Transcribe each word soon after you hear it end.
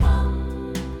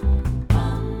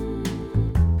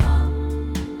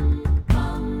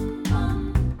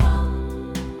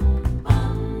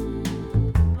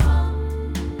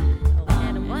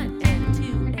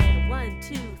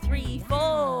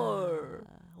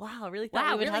Wow, really thought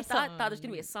Wow, we would really have thought there's going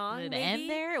to be a song, an maybe? end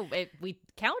there. We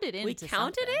counted in. We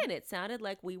counted in. It sounded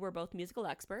like we were both musical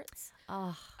experts.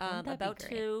 Oh, wouldn't that About be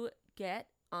great? to get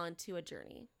onto a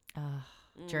journey.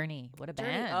 Journey. What a Journey.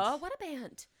 band. Oh, what a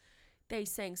band. They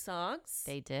sang songs.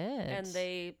 They did. And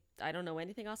I don't know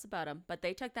anything else about them, but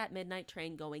they took that midnight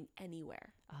train going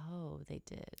anywhere. Oh, they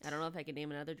did. I don't know if I can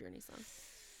name another Journey song.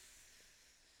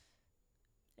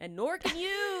 And nor can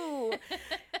you.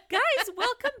 Guys,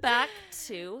 welcome back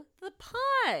to The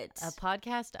Pod. A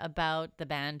podcast about the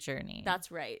band Journey.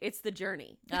 That's right. It's the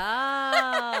journey.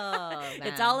 Oh,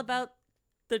 It's all about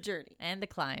the journey. And the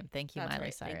climb. Thank you, That's Miley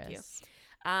right. Cyrus. Thank you.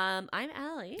 I'm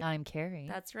Allie. I'm Carrie.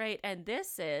 That's right. And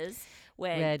this is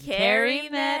When Carrie Carrie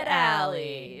Met Met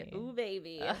Allie. Allie. Ooh,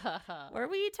 baby. Where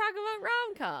we talk about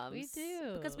rom-coms. We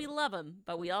do. Because we love them,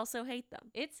 but we also hate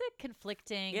them. It's a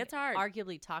conflicting, It's hard.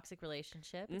 arguably toxic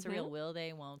relationship. It's a real Mhm. will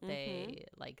they, won't they,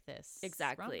 like this.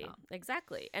 Exactly. rom-com.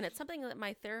 Exactly. And it's something that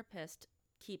my therapist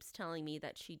keeps telling me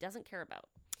that she doesn't care about.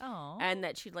 Oh, And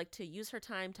that she'd like to use her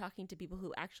time talking to people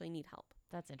who actually need help.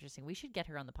 that's interesting. We should get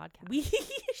her on the podcast. We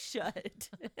should.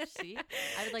 See?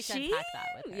 I would like to unpack that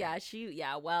with her.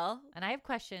 Yeah, well, And I have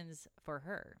questions for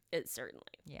her. it certainly.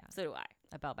 Yeah. So do I.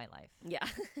 About my life. Yeah,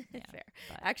 Yeah, fair.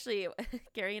 but- Actually,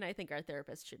 Gary and I think our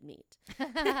therapist should meet.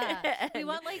 We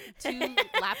want like 2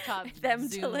 laptop Them to,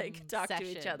 Zoom like, talk to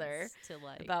each other sessions to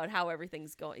like About how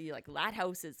everything's going. You're like, that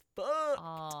house is fucked.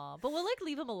 Oh, but we'll like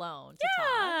leave them alone to Yeah,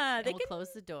 talk. And they we'll can-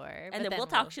 cause the door. and but then we'll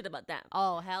talk shit about them.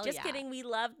 Oh, hell Just yeah. kidding. We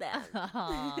love them.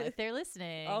 Aw, if they're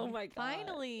listening. Oh my God.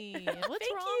 Finally. What's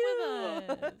Thank wrong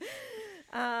with us?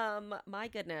 My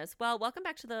goodness. Well, welcome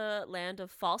back to the land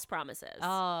of false promises.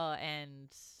 Oh, and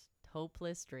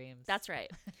hopeless dreams. That's right.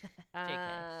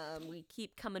 JK. We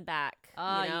keep coming back.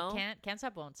 Oh, you know? can't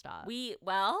stop, won't stop.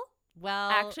 Well,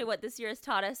 actually, what this year has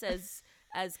taught us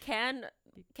as can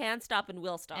stop and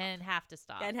will stop and have to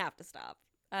stop. and have to stop.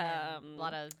 And a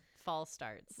lot of false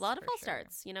starts. a lot of for false sure.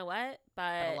 starts. You know what?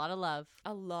 But But a lot of love.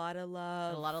 a lot of love,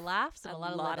 And a lot of laughs. And a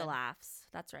lot of living. laughs.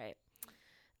 That's right.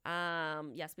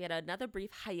 Yes, we had another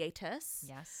brief hiatus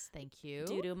Yes, thank you.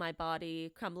 due to my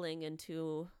body crumbling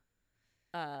into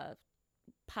a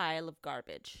pile of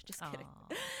garbage. Just kidding.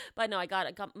 Aw. But no,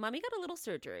 mommy got a little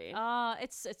surgery.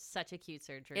 It's such a cute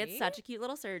surgery. It's such a cute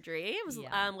little surgery. It was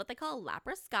Yeah. what they call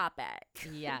laparoscopic.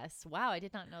 Yes. Wow, I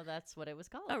did not know that's what it was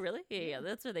called. Oh, really? Yeah,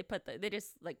 that's where they they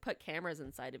just like put cameras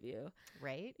inside of you.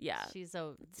 Right? Yeah. She's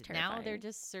It's now they're terrifying.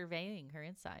 just surveying her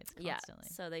insides constantly.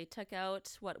 Yeah. So they took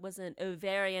out what was an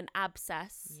ovarian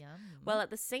abscess. Yum. Well, at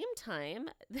the same time,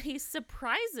 they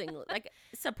surprisingly,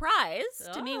 surprise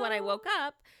to me when I woke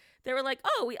up, they were like,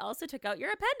 "Oh, we also took out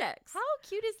your appendix." How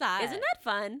cute is that? Isn't that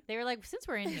fun? They were like, since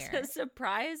we're in It's here. a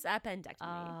surprise appendectomy.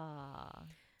 Ah.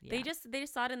 They just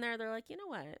saw it in there. They're like, you know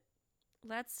what?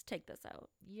 Let's take this out.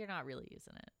 You're not really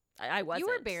using it. I wasn't.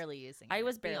 You were barely using it. I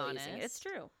was be barely using it. It's honest.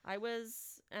 true. I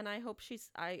was, and I hope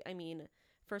she's. I mean,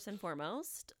 first and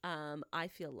foremost, I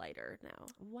feel lighter now.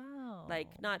 Wow.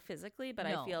 Like not physically, but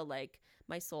No. I feel like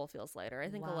my soul feels lighter. I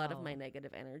think a lot of my Wow.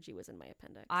 negative energy was in my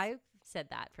appendix. I said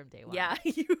that from day one. Yeah,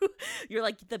 you're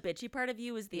like the bitchy part of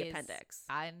you is the appendix.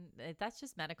 That's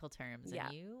just medical terms. Yeah.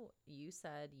 And you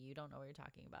said you don't know what you're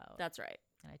talking about. That's right.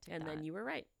 and I took And that. then you were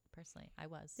right. Personally, I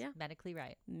was Yeah. medically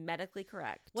right. Medically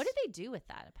correct. What did they do with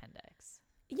that appendix?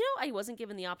 You know, I wasn't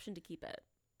given the option to keep it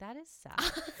That is sad.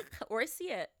 or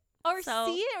see it Or So-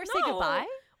 see it or say No. goodbye.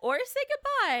 or say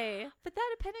goodbye. But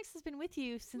that appendix has been with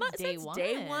you since day Since one.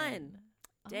 day one.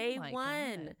 Oh Day my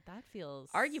one. God. That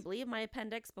feels Arguably, my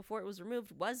appendix before it was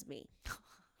removed was me.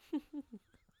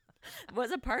 Was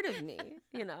a part of me,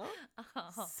 you know.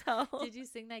 Oh. So Did you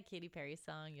sing that Katy Perry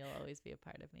song? You'll always be a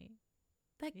part of me.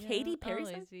 that Katy Perry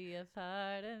always song? be a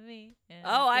part of me.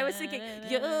 Oh, I was thinking,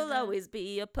 you'll always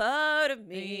be a part of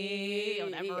me. Oh,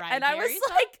 that Mariah And I was Carey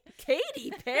song? like,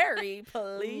 Katy Perry,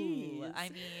 please. Ooh, I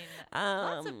mean,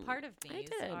 lots of part of I me's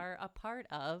did. are a part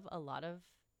of a lot of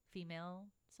female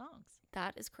songs.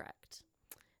 That is correct.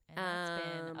 And that's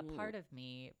been a Um, part of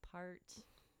me, part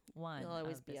one. You'll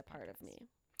always of be this a part of podcast. me.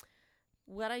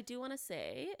 What I do want to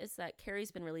say is that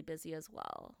Carrie's been really busy as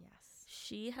well. Yes.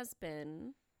 She has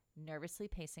been, Nervously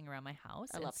pacing around my house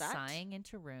I and love that. sighing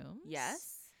into rooms.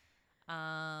 yes,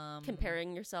 Um,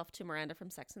 comparing yourself to Miranda from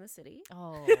Sex and the City.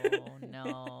 Oh,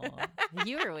 no.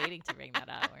 You were waiting to bring that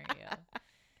up, weren't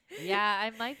you? Yeah,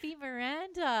 I might be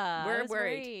Miranda. We're I was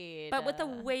worried. But with a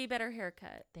way better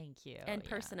haircut. Thank you. And yeah.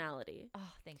 personality. Oh,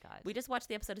 thank God. We just watched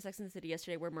the episode of Sex and the City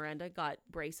yesterday where Miranda got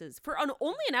braces for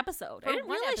only an episode. For I didn't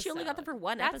one realize she only got them episode. for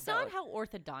one That's episode. not how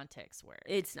orthodontics work.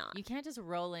 It's not. You can't just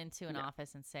roll into an No.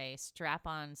 office and say, strap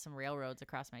on some railroads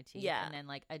across my teeth. Yeah. And then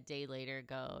like a day later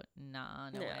go, nah,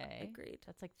 no way. Agreed.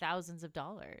 That's like thousands of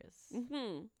dollars.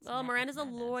 Mm-hmm. It's Well, Miranda's a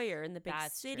madness. lawyer in the big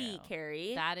That's city, true.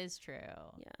 Carrie. That is true.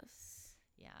 Yes.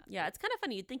 Yeah. Yeah, it's kind of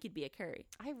funny. You'd think you'd be a Carrie.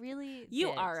 I really You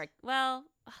did. are a, well,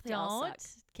 they all Don't.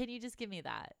 suck. Can you just give me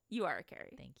that? You are a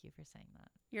Carrie. Thank you for saying that.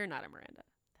 You're not a Miranda.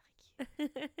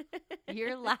 Thank you.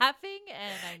 You're laughing,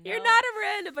 and I know You're not a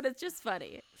Miranda, but it's just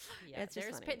funny. Yeah, it's just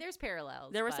there's funny. there's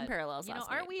parallels. There were some but, parallels You know, last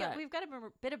aren't night, we? but- We've got a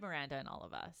bit of Miranda in all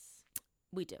of us.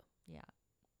 We do.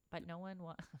 But no one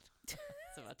wants. I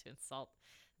was about to insult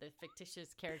the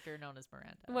fictitious character known as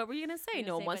Miranda. What were you going to say? I'm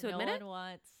No gonna one say, wants to but admit it? No one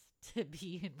wants to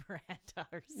be in Miranda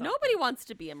or something. Nobody wants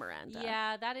to be a Miranda.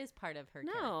 Yeah, that is part of her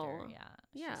No. character. Yeah.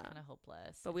 Yeah. She's kind of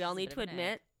hopeless. But and we all she's a need bit to of an egg.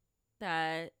 admit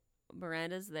that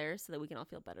Miranda's there so that we can all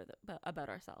feel better about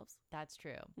ourselves. That's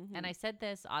true. Mhm. And I said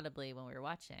this audibly when we were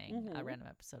watching a Mhm. random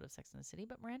episode of Sex and the City,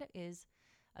 but Miranda is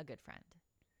a good friend.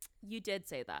 You did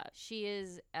say that. She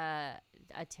is a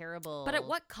terrible. But at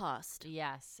what cost?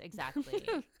 Yes, exactly.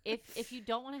 if you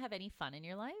don't want to have any fun in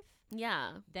your life,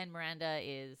 Yeah. then Miranda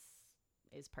is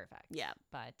perfect. Yeah.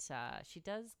 But she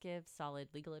does give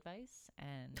solid legal advice,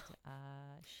 and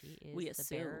she is We the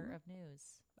bearer assume. of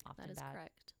news. Often That is bad.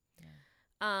 correct.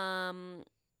 Yeah.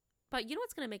 But you know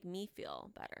what's going to make me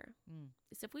feel better? Mm.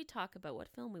 Is if we talk about what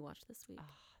film we watched this week.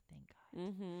 Oh, thank God.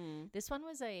 Mm-hmm. This one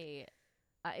was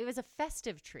it was a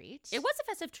festive treat. It was a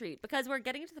festive treat because we're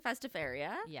getting into the festive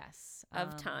area Yes.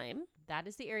 of time, That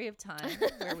is the area of time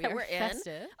where we That are we're in.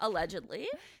 festive. allegedly.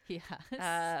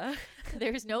 Yes.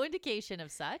 There's no indication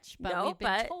of such, but no, we've been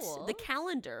but told. the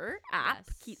calendar app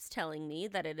Yes. keeps telling me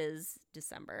that it is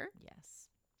December. Yes.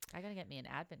 I gotta get me an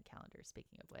advent calendar,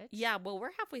 speaking of which. Yeah, well,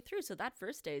 we're halfway through, so that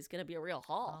first day is going to be a real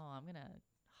haul. Oh, I'm gonna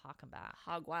hawk them back.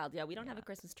 Hog wild. Yeah, we don't have a Yeah.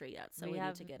 Christmas tree yet, so we need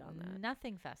have to get on that.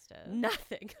 Nothing festive.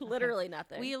 Nothing. Literally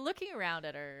nothing. We are looking around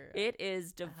at our It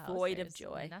is house, devoid of there's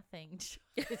joy. Nothing.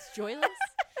 It's joyless.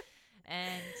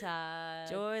 And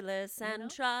Joyless and know?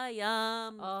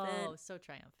 triumphant. oh, so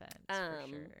triumphant for Um,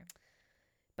 sure.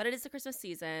 But it is the Christmas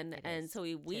season, It and is. so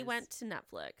we It went is. to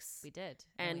Netflix. We did,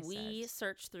 and we said,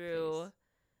 searched through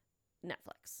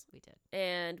Netflix. we did.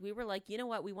 And we were like, you know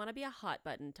what? We want to be a hot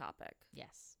button topic.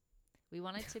 Yes, we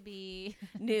wanted to be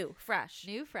New, fresh.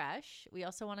 new, fresh. We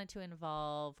also wanted to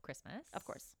involve Christmas, Of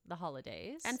course. the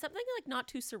holidays, And something like not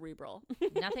too cerebral.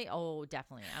 nothing. Oh,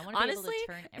 definitely. I want to be able Honestly,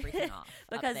 to turn everything off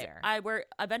Because up there.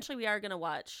 eventually we are going to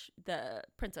watch the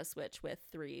Princess Switch with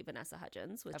Vanessa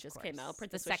Hudgens, which Of just came course. out. The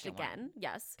Princess Switch second again. one.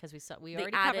 Yes. Because we They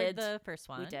already added- covered the first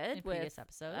one. We did in previous with,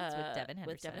 episodes with Devin Henderson.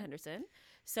 With Devin Henderson.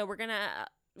 So we're going to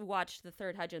watch the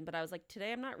third Hudgens, but I was like,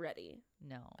 today I'm not ready.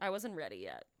 No, I wasn't ready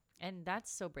yet. and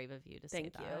that's so brave of you to say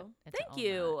Thank that. you. and to Thank own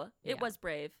you. that. It Yeah. was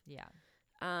brave. Yeah.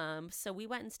 So we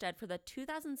went instead for the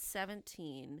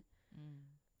 2017 Mm.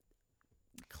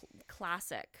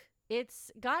 classic.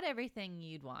 It's got everything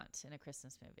you'd want in a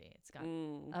Christmas movie. It's got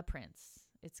Mm. a prince.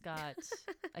 It's got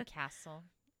a castle.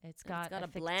 It's And got a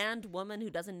bland woman who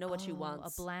doesn't know what she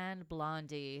wants. A bland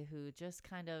blondie who just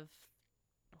kind of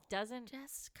doesn't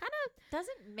Just kind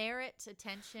merit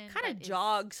attention. of but is-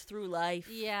 jogs through life.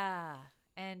 Yeah,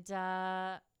 and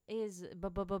is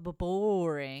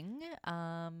boring.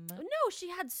 No, she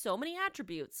had so many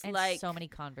attributes, And like so many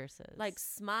Converses, like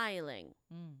smiling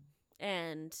mm,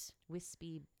 and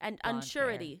wispy and blonde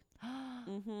unsurety. hair.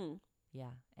 Mm-hmm.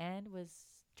 Yeah, and was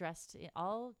dressed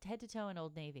all head to toe in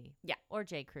Old Navy. Yeah. or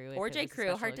J. Crew. Or if it J. was a Crew,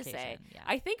 special hard to say. occasion. Yeah,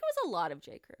 I think it was a lot of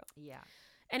J. Crew. yeah.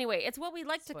 Anyway, it's what we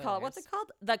like to call what's it Spoilers.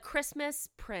 called? The Christmas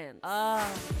Prince. Oh,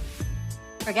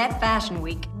 Forget Fashion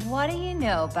Week. What do you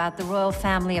know about the royal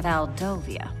family of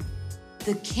Aldovia?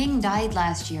 The king died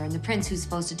last year, and the prince who's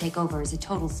supposed to take over is a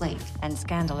total flake. And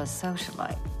scandalous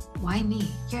socialite. Why me?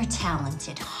 You're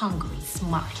talented, hungry,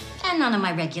 smart, and none of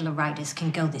my regular writers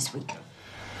can go this week.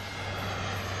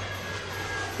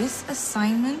 This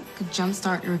assignment could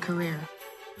jumpstart your career.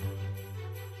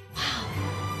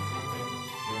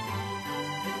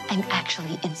 I'm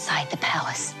actually inside the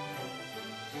palace.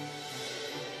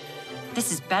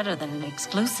 This is better than an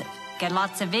exclusive. Get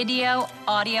lots of video,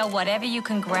 audio, whatever you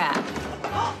can grab.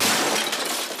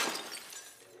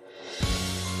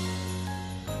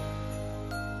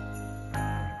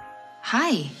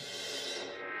 Hi.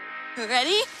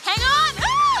 Ready? Hang on!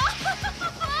 Oh,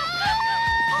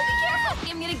 be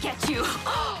careful! I'm gonna get you.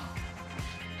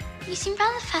 You seem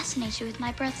rather fascinated with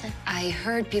my brother. I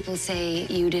heard people say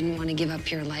you didn't want to give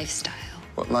up your lifestyle.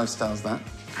 What lifestyle's that?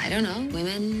 I don't know.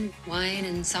 Women, wine,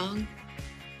 and song.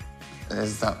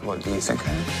 Is that what you think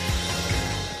I am?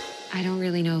 I don't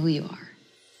really know who you are.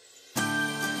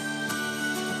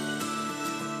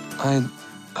 I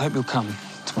hope you'll come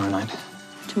tomorrow night.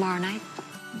 Tomorrow night?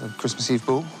 The Christmas Eve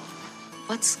ball.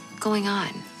 What's going on?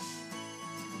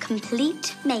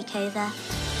 Complete makeover.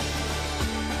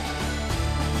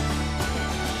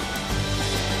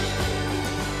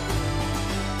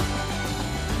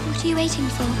 What are you waiting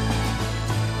for?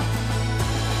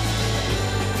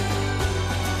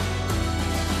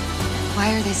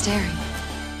 Why are they staring?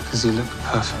 Because you look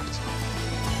perfect.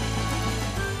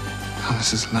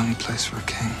 Palace is a lonely place for a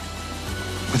king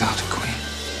without a queen.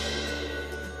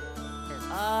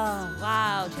 Oh,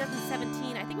 wow.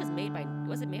 2017. I think it was made by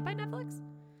Netflix?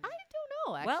 I don't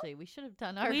know, Well, actually. We should have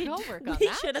done our We homework on we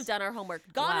that. should have done our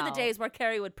homework. Gone are the Wow. days where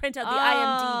Carrie would print out the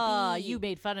Ah, IMDb. You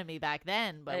made fun of me back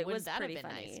then, but It wouldn't was that have pretty been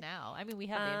funny. nice now? I mean, we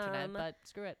have the internet, but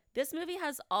screw it. This movie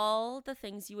has all the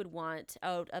things you would want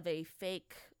out of a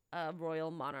fake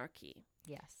royal monarchy.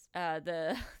 Yes.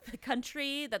 The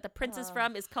country that the prince is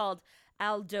from is called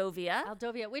Aldovia.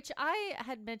 Aldovia, which I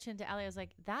had mentioned to Ali, I was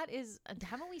like, that is,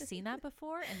 haven't we seen that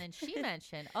before? And then she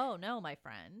mentioned, oh, no, my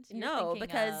friend. You're No, thinking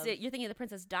because of you're thinking of the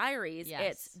Princess Diaries.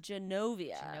 Yes. It's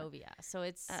Genovia. Genovia. So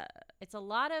it's a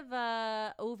lot of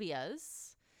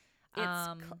Ovias. It's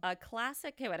a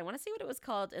classic. Okay, wait, I want to see what it was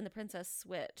called in the Princess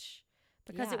Switch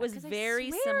because Yeah, it was 'cause I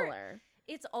very swear similar.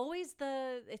 It's always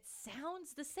it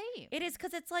sounds the same. It is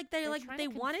because it's like They're trying they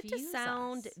to want it to confuse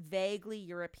sound us. vaguely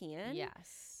European.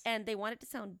 Yes. And they want it to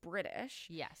sound British.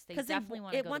 Yes. They 'Cause definitely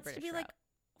want to it go wants the to British be like route.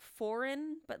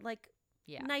 foreign, but like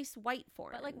Yeah. nice white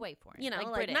foreign. But like white foreign. You know,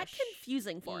 like not British.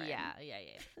 confusing foreign. Yeah. Yeah,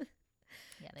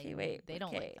 Okay, wait, they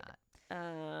don't like that.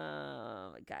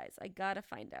 Guys, I gotta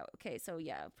find out. Okay, so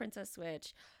yeah, Princess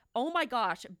Switch. Oh my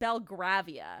gosh,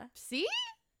 Belgravia. See?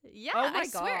 Yeah, Oh my I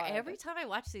swear, God. every time I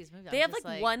watch these movies, They I'm have just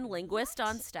like one linguist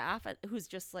on staff who's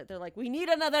just like, they're like, we need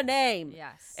another name.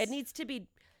 Yes. It needs to be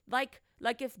like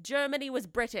if Germany was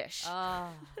British. Oh,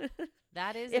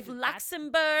 that is if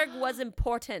Luxembourg was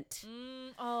important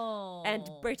oh, and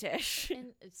British.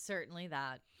 and certainly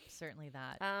that.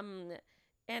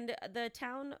 And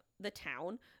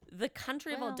the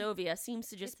country Well, of Moldovia seems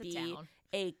to just it's a be town.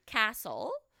 a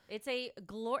castle. It's a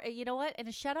glory. You know what? And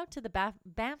a shout out to the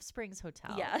Banff Springs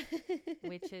Hotel. Yeah.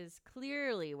 which is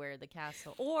clearly where the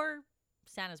castle or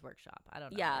Santa's workshop. I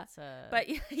don't know. Yeah. It's a, But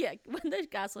yeah, when the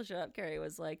castle showed up, Carrie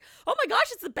was like, "Oh my gosh,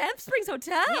 it's the Banff Springs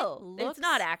Hotel." It's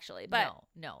not looks- actually, but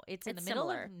no, it's in the it's middle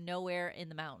similar. of nowhere in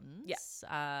the mountains.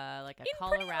 Yeah. Like a in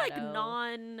Colorado. pretty like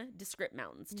nondescript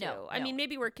mountains too. No, I no. mean,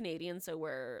 maybe we're Canadian, so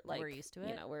we're like We're used to You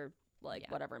it. know, we're like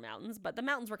Yeah. whatever mountains, but the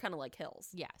mountains were kind of like hills.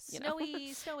 Yeah, you know?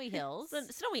 snowy hills.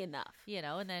 Snowy enough. You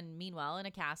know, and then meanwhile in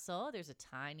a castle, there's a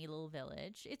tiny little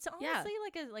village. It's honestly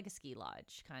like a ski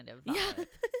lodge kind of vibe,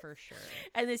 for sure.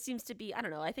 And this seems to be, I don't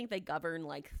know, I think they govern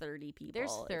like 30 people.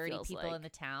 There's it 30 feels people like. in the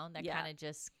town that Yeah. kind of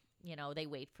just, they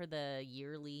wait for the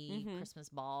yearly Christmas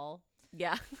ball.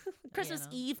 Yeah. Christmas know.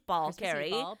 Eve ball, Christmas Carrie.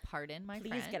 Eve ball, pardon my Please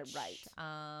French. get it right.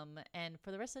 And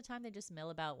for the rest of the time, they just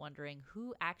mill about wondering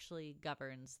who actually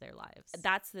governs their lives.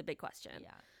 That's the big question.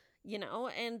 Yeah. You know,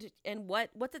 and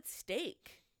what's at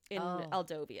stake in Oh.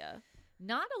 Aldovia?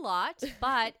 Not a lot,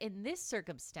 but in this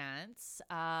circumstance,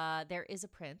 there is a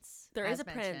prince. There as is a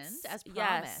mentioned, prince. as Yes.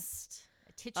 promised.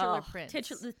 A titular Oh, prince.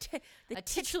 The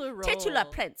titular role. Titular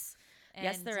prince.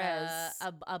 Yes, And, there is.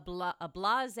 a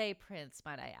blasé prince,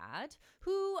 might I add,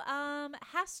 who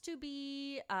has to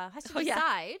Oh, yeah.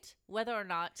 decide whether or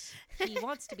not he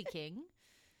wants to be king.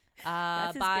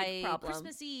 That's his By big problem.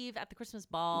 Christmas Eve at the Christmas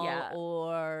ball, Yeah.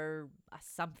 or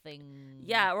something.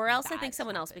 Yeah, or else I bad think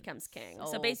someone else happens. becomes king.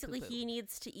 Oh, So basically, poo-poo. he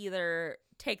needs to either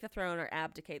take the throne or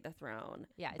abdicate the throne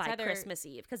Yeah, it's by either- Christmas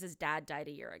Eve because his dad died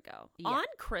a year ago. Yeah. On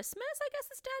Christmas, I guess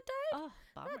his dad died. Oh,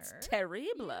 bummer. That's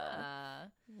terrible. Yeah.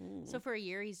 So for a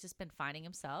year, he's just been finding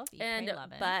himself. Eat, And pray,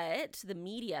 love it. but the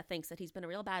media thinks that he's been a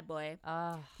real bad boy.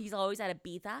 He's always at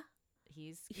Ibiza.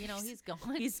 he's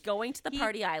going. He's going to the He-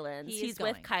 party islands. he is He's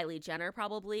with going. Kylie Jenner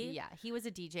probably. Yeah, he was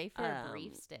a DJ for a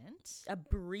brief stint. A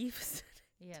brief.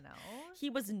 You know, He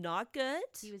was not good.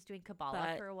 he was doing Kabbalah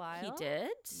but for a while. He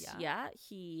did. Yeah.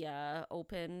 He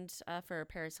opened for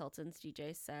Paris Hilton's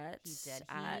DJ set He did.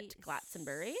 at He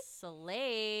Glastonbury.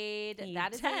 Slayed. He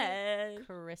That is a did.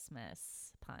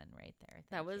 Christmas pun right there.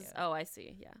 That Thank was you. oh, I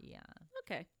see. Yeah. Yeah.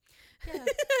 Okay. Yeah.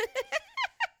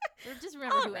 Or just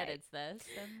remember who edits this,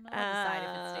 and I'll decide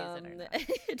if it stays in or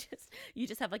not. You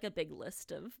just have like a big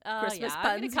list of Oh, Christmas yeah. puns.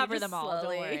 I'm going to cover them all.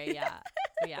 Slowly. Don't worry. Yeah.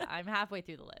 Yeah. I'm halfway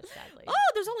through the list, sadly. Oh,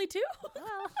 there's only 2?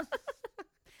 Well,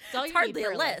 it's all It's you need hardly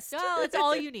for a list. Well, it's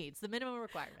all you need. It's the minimum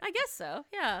requirement. I guess so.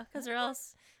 Yeah, because or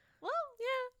else. Well, Yeah.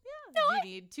 yeah. No,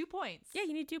 you need 2 points. Yeah,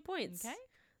 you need 2 points. Okay.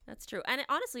 That's true. And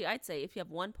honestly, I'd say if you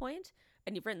have 1 point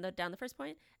and you've written down the first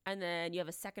point, and then you have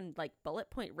a second like bullet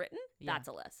point written, that's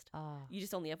a list. Oh, You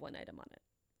just only have 1 item on it.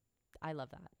 I love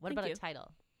that. What Thank about you. a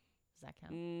title? Does that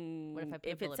count? What if I put a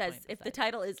if it bullet says point if the beside it?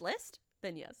 title is list,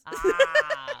 then yes.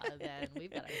 Then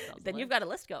we've got ourselves. Then a you've list. got a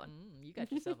list going. You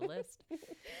got yourself a list.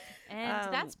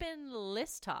 And that's been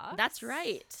List Talk. That's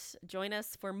right. Join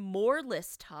us for more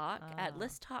list talk at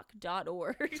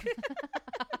listtalk.org.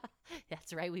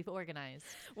 That's right. We've organized.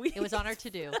 We- It was on our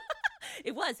to-do.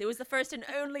 It was the first and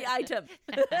only item.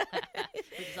 Which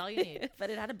is all you need. But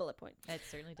it had a bullet point. It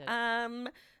certainly did.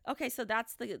 Okay, so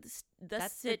that's the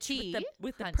That's the sitch tea,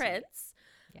 with the hunty. prince.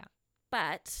 Yeah.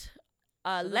 But So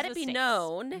let those it are be 6.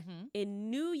 known Mhm. in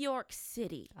New York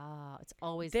City, It's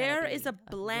always gotta there be is a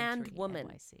bland wintry woman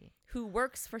NYC. who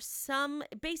works for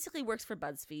basically works for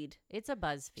BuzzFeed. It's a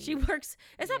BuzzFeed. She works.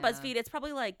 It's not Yeah. BuzzFeed. It's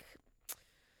probably like,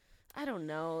 I don't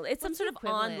know. It's some What's sort the of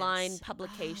equivalent? online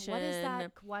publication. What is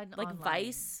that one Like online?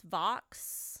 Vice,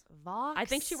 Vox. Vox? I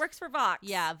think she works for Vox.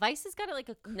 Yeah, Vice has got it like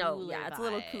a cooler No, yeah, it's a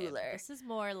little vibe. cooler. This is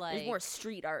more like There's more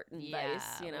street art in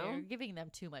Vice, you know? We're giving them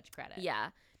too much credit. Yeah.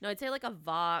 No, I'd say like a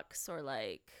Vox or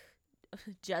like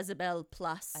Jezebel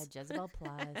Plus. A Jezebel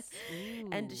Plus.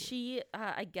 And Ooh. she,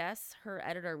 I guess her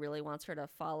editor really wants her to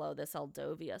follow this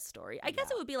Aldovia story. I guess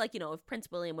it would be like, if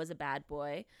Prince William was a bad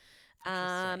boy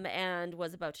and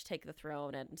was about to take the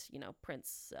throne and,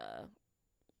 Prince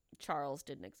Charles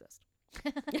didn't exist.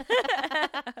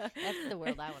 That's the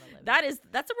world I want to live in.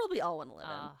 That's a world we all want to live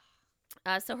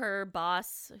in. So her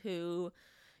boss, who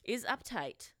is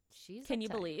uptight, can you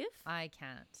uptight. believe? I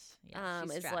can't. Yeah,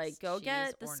 she's is like, stressed. go She's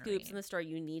get the ornery. scoops in the store.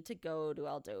 You need to go to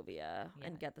Aldovia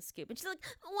and get the scoop. And she's like,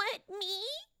 what, me?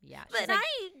 Yeah, But she's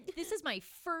like, this is my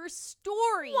first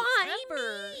story Why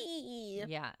ever. me?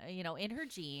 Yeah, in her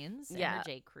jeans, Yeah. and her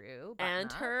J. Crew, And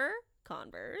button-up, her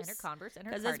Converse. and her Converse, and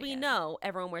her Because as we cardigan. know,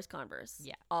 everyone wears Converse.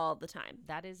 Yeah. All the time.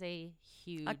 that is a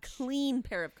huge. A clean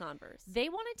pair of Converse. They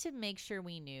wanted to make sure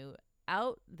we knew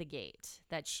out the gate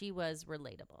that she was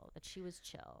relatable, that she was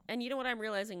chill. And you know what I'm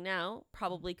realizing now?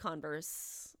 Probably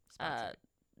Converse, Sponsored.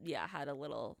 had a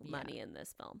little money in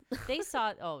this film. They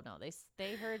saw. Oh no,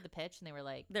 they heard the pitch and they were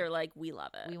like, They're like, we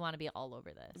love it. we want to be all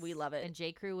over this. We love it. And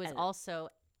J. Crew was And- also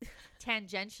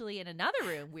tangentially in another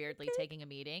room, weirdly taking a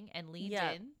meeting, and leaned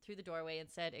in through the doorway and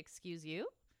said, "Excuse you,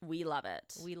 We love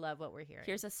it. we love what we're hearing.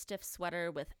 Here's a stiff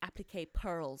sweater with applique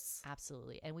pearls.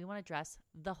 Absolutely, and we want to dress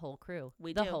the whole crew.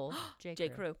 We the do. whole J. J.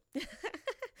 Crew. Crew.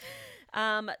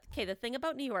 Okay, the thing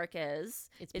about New York is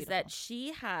It's that beautiful.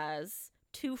 she has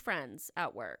 2 friends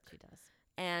at work. She does.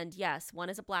 And yes, one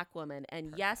is a black woman,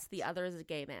 and yes, the other is a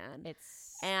gay man.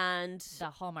 It's And the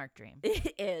Hallmark dream.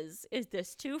 it is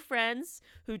this 2 friends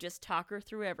who just talk her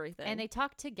through everything. And they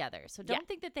talk together. So don't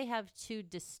think that they have 2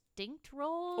 distinct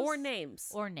roles or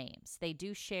names. Or names. They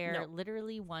do share No.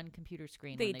 literally one computer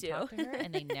screen They when they talk do. to her,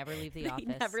 and they never leave the They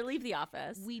office. never leave the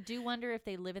office. We do wonder if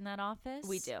they live in that office.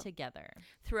 We do. Together.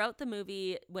 Throughout the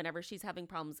movie, whenever she's having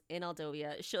problems in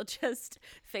Aldovia, she'll just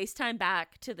FaceTime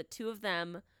back to the 2 of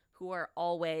them who are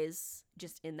always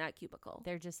just in that cubicle.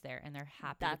 They're just there, and they're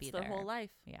happy That's to be their there. whole life.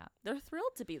 Yeah. They're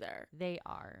thrilled to be there. They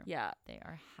are. Yeah. They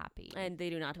are happy. And they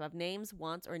do not have names,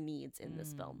 wants, or needs in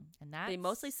this film. And They that's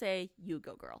mostly say, you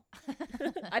go girl.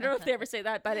 I don't know if they ever say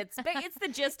that, but it's the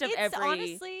gist of it's every...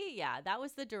 honestly, yeah, that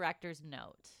was the director's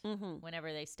note. Mhm.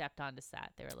 Whenever they stepped onto set,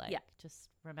 they were like, Yeah. just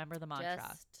remember the mantra.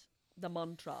 Just the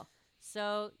mantra.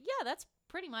 So, yeah, that's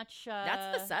pretty much...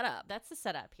 That's the setup. That's the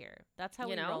setup here. That's how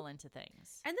You we know? roll into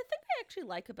things. And the thing I actually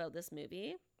like about this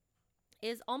movie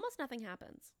is almost nothing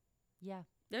happens. Yeah.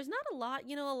 There's not a lot,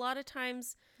 a lot of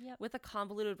times Yep. with a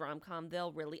convoluted rom-com,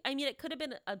 they'll really, it could have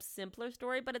been a simpler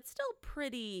story, but it's still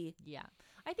pretty. Yeah.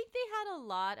 I think they had a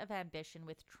lot of ambition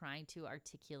with trying to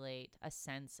articulate a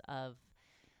sense of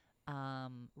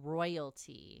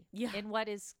royalty in what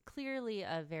is clearly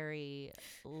a very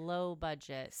low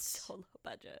budget So low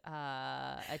budget.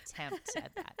 attempt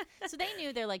at that. So they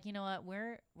knew, they're like, you know what,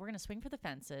 we're gonna swing for the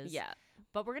fences. Yeah.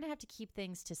 But we're gonna have to keep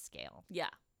things to scale. Yeah.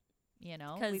 We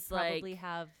 'Cause, probably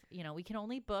have, we can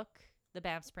only book the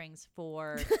Banff Springs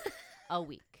for A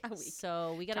week.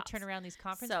 So we got to Tops. turn around these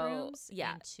conference rooms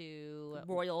into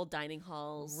royal dining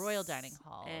halls.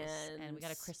 And we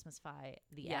got to Christmasify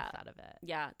the F out of it.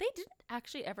 Yeah. They didn't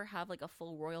actually ever have like a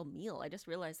full royal meal. I just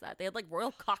realized that. They had like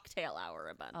royal cocktail hour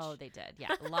a bunch. Oh, they did. Yeah.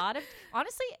 A lot of,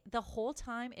 honestly, the whole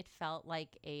time it felt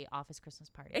like a office Christmas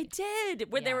party. It did.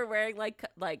 When they were wearing like,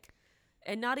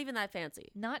 and not even that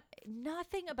fancy.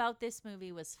 Nothing about this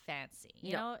movie was fancy.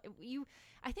 You know,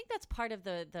 I think that's part of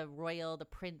the royal, the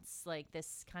prince, like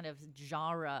this kind of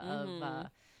genre of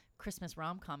Christmas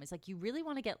rom-com is like you really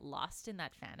want to get lost in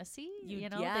that fantasy,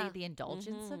 the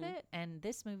indulgence of it. And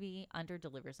this movie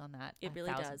under-delivers on that. It really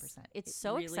 1,000%. does. It's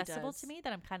so really accessible to me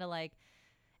that I'm kind of like,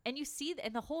 and you see,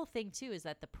 and the whole thing too is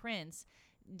that the prince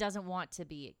doesn't want to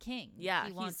be a king. Yeah,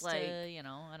 he wants like, to, I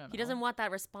don't know. He doesn't want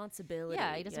that responsibility.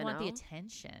 Yeah, he doesn't want the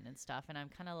attention and stuff. And I'm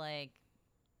kind of like,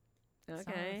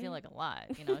 okay, I feel like a lot.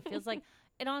 It feels like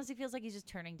it honestly feels like he's just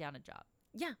turning down a job.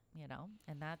 Yeah,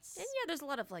 and that's there's a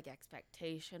lot of like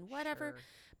expectation, whatever. Sure.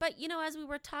 But as we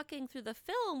were talking through the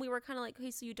film, we were kind of like,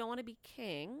 okay, so you don't want to be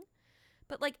king,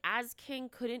 but like as king,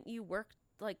 couldn't you work?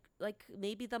 Like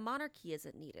maybe the monarchy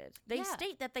isn't needed. They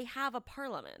state that they have a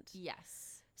parliament. Yes.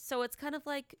 So it's kind of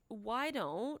like, why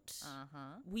don't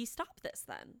we stop this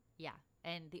then? Yeah.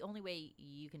 And the only way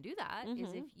you can do that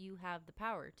is if you have the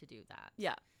power to do that.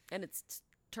 Yeah. And it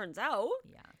turns out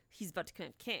he's about to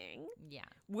become king. Yeah.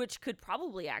 Which could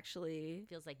probably actually...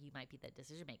 Feels like you might be the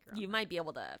decision maker. You might be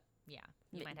able to... Yeah.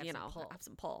 You might have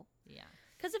some pull. Yeah.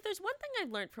 Because if there's one thing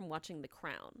I've learned from watching The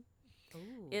Crown,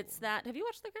 it's that... Have you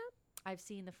watched The Crown? I've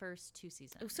seen the first 2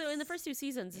 seasons. So in the first 2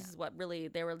 seasons, this is what really,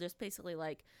 they were just basically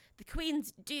like, the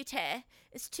Queen's duty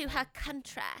is to her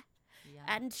country. Yeah.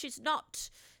 And she's not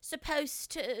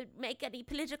supposed to make any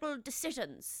political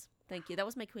decisions. Thank you. That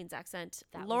was my Queen's accent.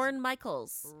 Lorne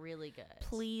Michaels. Really good.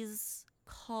 Please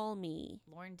call me.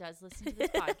 Lorne does listen to this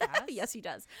podcast. Yes, he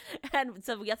does. And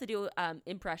so we have to do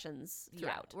impressions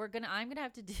throughout. I'm gonna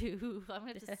have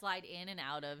to slide in and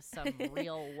out of some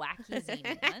real wacky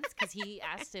zany ones because he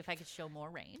asked if I could show more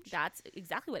range. That's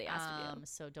exactly what he asked of you.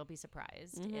 So don't be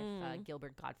surprised if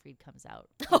Gilbert Gottfried comes out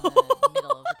in the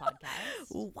middle of the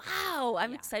podcast. Wow,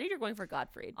 I'm excited you're going for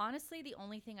Gottfried. Honestly, the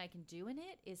only thing I can do in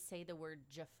it is say the word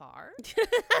Jafar.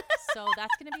 So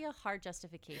that's gonna be a hard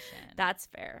justification. That's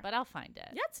fair, but I'll find it.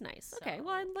 Yeah, it's nice. Okay,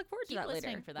 well, I look forward to that later. Keep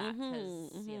listening for that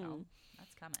because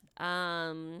that's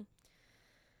coming.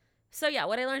 So yeah,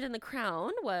 what I learned in The Crown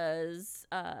was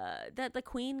that the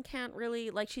Queen can't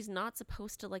really she's not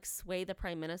supposed to sway the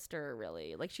Prime Minister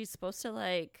really. She's supposed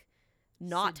to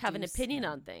not have an opinion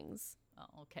on things.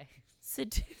 Oh, okay.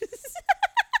 Seduce.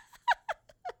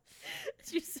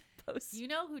 She's supposed. You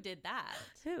know who did that?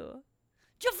 Who?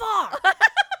 Jafar.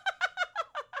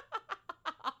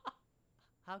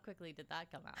 How quickly did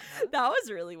that come out? Huh? That was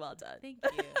really well done. Thank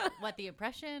you. What, the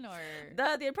impression or?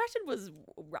 The impression was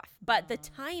rough, but the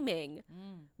timing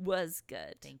was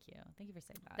good. Thank you. Thank you for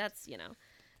saying that. That's,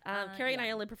 Carrie and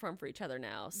I only perform for each other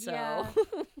now, so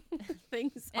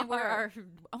things and we're our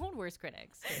own worst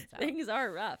critics. Things are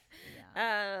rough.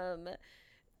 Yeah.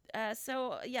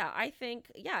 So yeah, I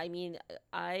think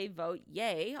I vote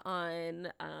yay on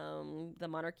the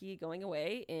monarchy going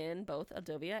away in both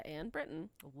Aldovia and Britain.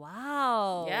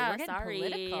 Wow. Yeah,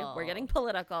 political. We're getting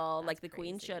political. That's the crazy.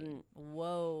 Queen shouldn't.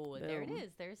 Whoa, boom. There it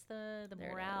is. There's the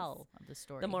morale of the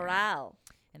story. The morale.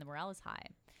 And the morale is high.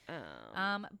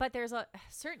 But there's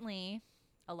certainly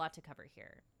a lot to cover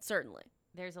here. Certainly.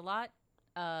 There's a lot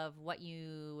of what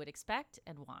you would expect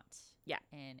and want. Yeah.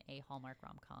 In a Hallmark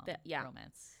rom-com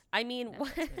romance. I mean,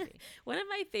 one of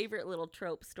my favorite little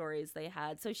trope stories they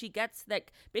had. So she gets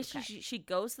basically she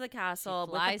goes to the castle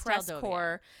with the press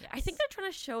corps. Yes. I think they're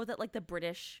trying to show that the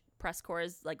British press corps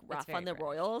is rough on the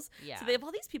royals. Yeah. So they have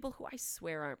all these people who I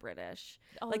swear aren't British.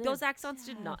 Oh, those accents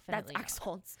did not. That's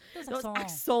accents. Those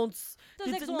accents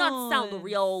did not sound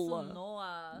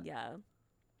real. Yeah.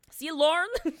 See, Lorne?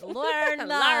 Lorne,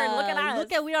 look at us.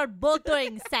 Look at, we are both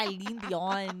doing Celine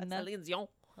Dion. Celine Dion.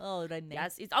 Oh, Renee.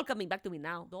 Yes, it's all coming back to me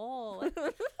now. Oh.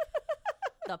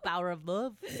 The power of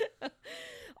love.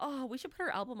 Oh, we should put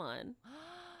her album on.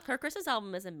 Her Christmas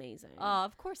album is amazing.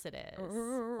 Of course it is.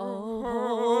 Oh,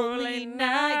 Holy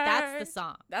Night. That's the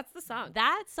song. That's the song.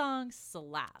 That song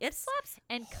slaps. It slaps.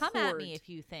 And come at me if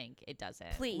you think it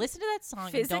doesn't. Please. Listen to that song.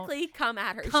 Physically come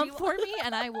at her. Come for me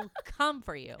and I will come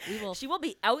for you. She will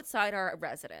be outside our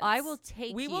residence. I will take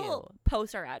you. We will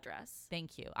post our address.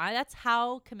 Thank you. That's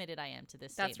how committed I am to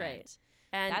this statement. That's right.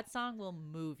 And that song will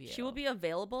move you. she will be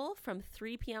available from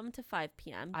 3 p.m. to 5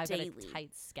 p.m. I've daily got a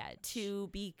tight sketch. to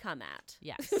be come at.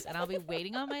 Yes, and I'll be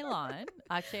waiting on my lawn.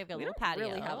 Actually, I've got a We little don't patio.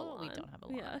 really have a We lawn. don't have a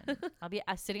lawn. Yeah. I'll be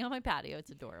sitting on my patio. It's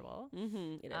adorable.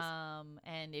 Mm-hmm, it is.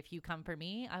 And if you come for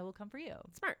me, I will come for you.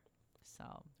 Smart. So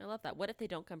I love that. What if they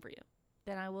don't come for you?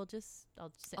 then I'll just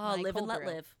sit. Oh, in my live and cold let brew.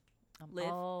 live. Live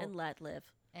Oh, and let live.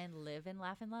 and live and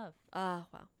laugh and love. Oh,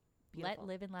 wow. Beautiful. Let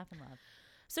live and laugh and love.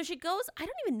 So she goes, I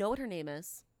don't even know what her name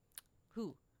is.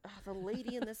 Who? The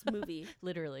lady in this movie.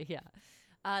 Literally, yeah.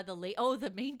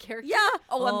 The main character. Yeah.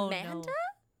 Oh, Oh, Amanda?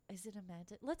 no. Is it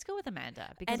Amanda? Let's go with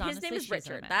Amanda because And his honestly, name is she's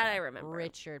Richard. Amanda. That I remember.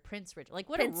 Richard, Prince Richard. Like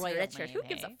what Prince a royal Richard. name. Who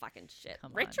gives a hey? fucking shit?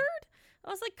 Come on. Richard? I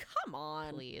was like, come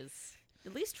on. Please.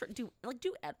 At least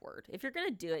do Edward. If you're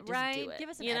gonna do it, just Right? do it. Give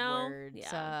us an you know? Edward.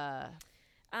 Yeah.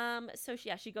 So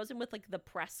she goes in with like the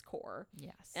press corps,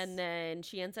 Yes. and then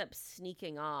she ends up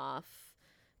sneaking off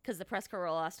because the press corps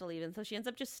will ask to leave, and so she ends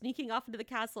up just sneaking off into the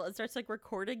castle and starts like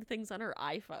recording things on her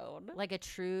iPhone. like a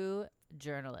true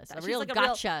journalist, a She's real like a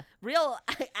gotcha. Real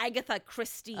Agatha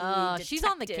Christie. She's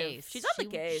on the detective. case. She's on the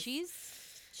case.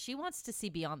 She wants to see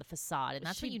beyond the facade, and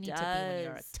that's She what you need to be when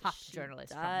you're a does. tough She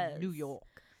journalist does. from New York.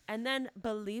 And then,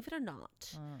 believe it or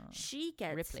not, she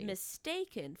gets Ripley.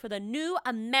 mistaken for the new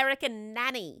American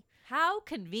nanny. How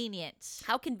convenient.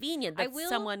 How convenient I that will-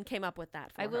 someone came up with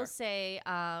that for I will her. say,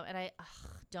 and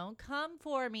don't come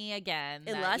for me again.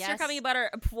 that Unless you're yes- coming about her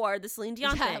for the Celine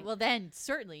Dion Yeah, thing. well, then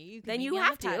certainly you can Then meet you me on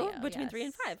have the to, patio. between 3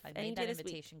 and Yes. 5, I any made day that this week.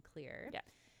 invitation clear. Yeah.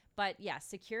 But yeah,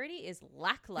 security is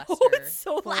lackluster. it's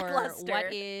so for lackluster.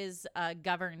 What is a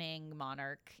governing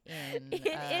monarch in It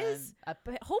is-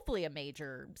 hopefully a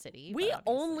major city. We but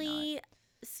obviously only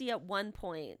see at one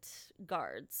point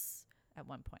guards. not at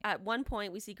one point. At one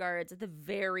point, we see guards at the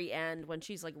very end when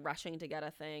she's like rushing to get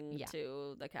a thing Yeah.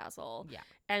 to the castle. Yeah.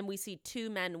 And we see 2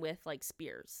 men with like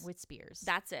spears. With spears.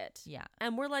 That's it. yeah.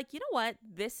 And we're like, you know what?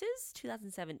 This is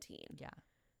 2017. Yeah.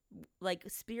 Like,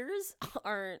 spears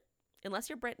aren't, unless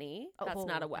you're Britney, that's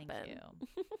not a thank weapon.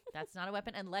 you. That's not a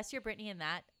weapon unless you're Britney, and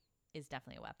that is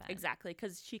definitely a weapon. Exactly.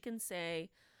 Because she can say,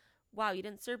 wow, you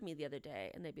didn't serve me the other day.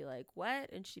 And they'd be like,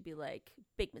 what? And she'd be like,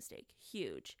 big mistake.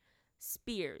 Huge.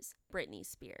 Spears. Britney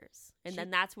Spears. And then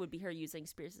that's would be her using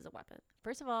spears as a weapon.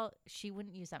 First of all, she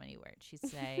wouldn't use that many words. She'd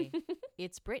say,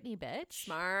 "It's Britney, bitch,"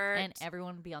 Smart. and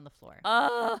everyone would be on the floor.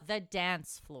 Oh. The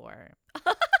dance floor.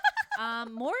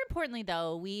 More importantly,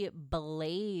 though, we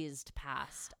blazed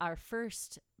past our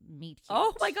first meet cute.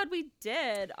 Oh my God, we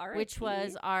did. All right. Which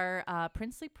was our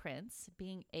princely prince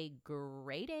being a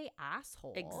grade A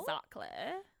asshole. Exactly.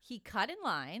 He cut in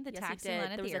line, the Yes, he taxi did. line at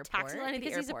There the was a taxi airport, line at the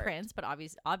because he's a airport. prince, but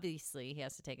obviously he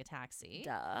has to take a taxi.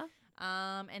 Duh.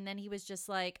 And then he was just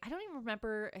like, I don't even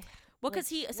remember. Well,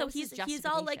 because like, what was his he's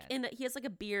all like justification? he has like a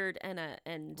beard and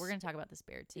We're gonna talk about this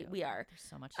beard too. We are. There's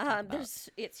so much. To talk about.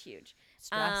 It's huge.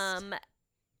 Stressed.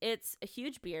 It's a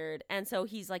huge beard, and so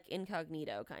he's like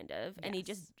incognito kind of, and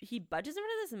Yes. he budges in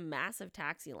front of this massive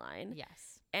taxi line,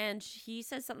 Yes. and he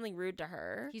says something rude to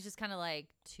her, He's just kind of like,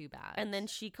 too bad. and then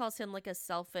she calls him like a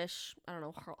selfish, I don't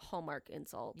know, Hallmark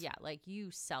insult. yeah, like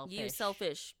you selfish. You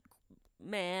selfish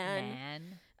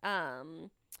man.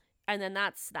 And then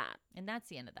that's that. And that's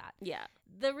the end of that. Yeah.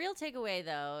 The real takeaway,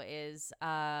 though, is,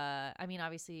 I mean,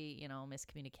 obviously, you know, Miss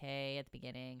Communique at the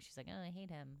beginning, she's like, oh, I hate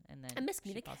him. And then And Miss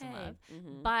she falls in Communique. love.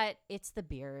 Mhm. But it's the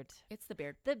beard. It's the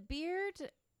beard. The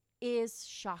beard is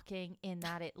shocking in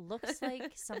that it looks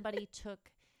like somebody took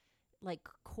like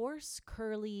coarse,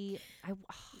 curly.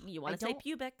 You want to say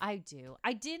pubic? I do.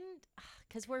 I didn't,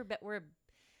 because we're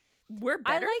We're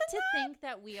I better like than to think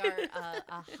that we are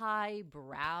a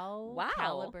highbrow Wow.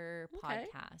 caliber Okay.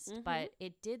 podcast, Mhm. but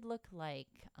it did look like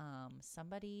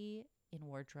somebody in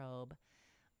wardrobe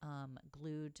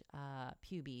glued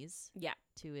pubes Yeah.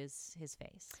 to his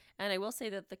face. And I will say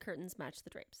that the curtains match the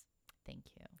drapes.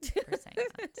 Thank you for saying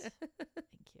that.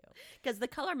 Thank you. Because the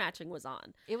color matching was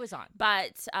on. It was on.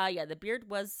 But yeah, the beard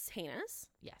was heinous.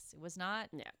 Yes, it was not.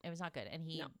 Yeah. It was not good. And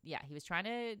he, No. he was trying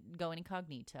to go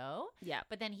incognito. Yeah.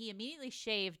 But then he immediately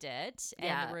shaved it, and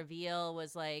Yeah. the reveal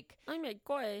was like, Oh my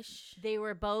gosh. they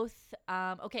were both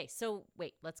okay, so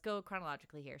wait, let's go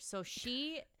chronologically here. So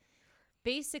she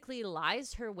basically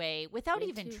lies her way without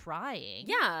even Into- trying.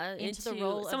 Yeah. Into the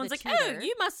role of someone's the like, oh, tutor.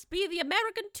 you must be the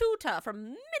American tutor from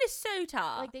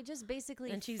Minnesota. Like they just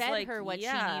basically And she's fed like, her what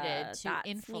 "Yeah, she needed to that's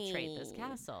infiltrate this me."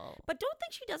 castle. But don't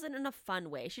think she does it in a fun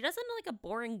way. She does it in like a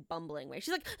boring, bumbling way.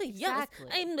 She's like, yes, Exactly.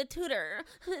 I'm the tutor.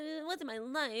 What's my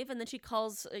life? And then she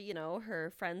calls,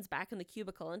 her friends back in the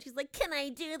cubicle, and she's like, can I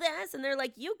do this? And they're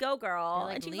like, you go, girl. They're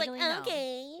like, and she's like, "Legally, no."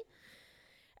 okay.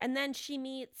 And then she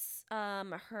meets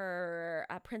her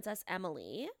Princess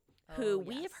Emily, who Oh,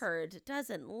 we've yes. heard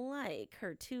doesn't like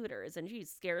her tutors, and she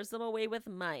scares them away with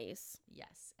mice.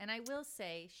 Yes. And I will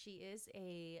say she is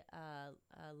a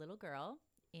little girl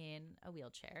in a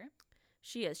wheelchair.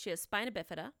 She has spina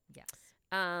bifida. Yes.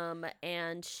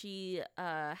 And she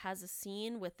has a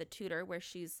scene with the tutor where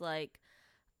she's like,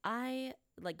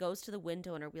 goes to the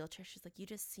window in her wheelchair. She's like, you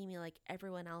just see me like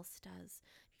everyone else does.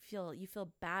 You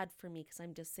feel bad for me because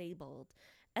I'm disabled.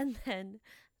 And then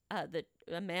the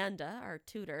Amanda, our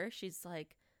tutor, she's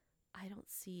like, I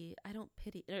don't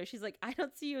pity. No, she's like, I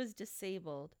don't see you as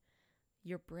disabled.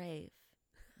 You're brave.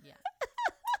 Yeah.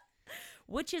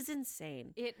 Which is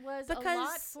insane. It was a lot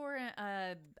Because- for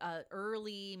a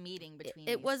early meeting between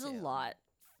It these was a two. lot.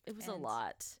 It was a And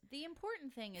lot. The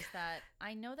important thing is that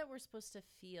I know that we're supposed to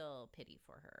feel pity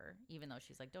for her, even though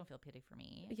she's like, don't feel pity for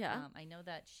me. Yeah. I know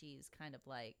that she's kind of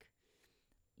like,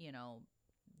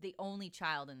 the only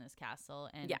child in this castle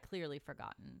and Yeah. clearly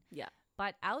forgotten. Yeah.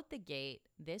 But out the gate,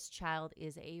 this child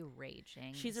is a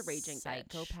raging She's a raging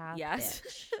psychopath bitch. Yes.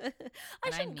 bitch. I And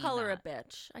I shouldn't mean call her a that.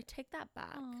 bitch. I take that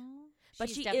back. Aw. But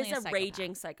She's she definitely is a psychopath.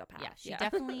 raging psychopath. Yeah, she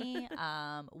definitely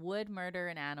would murder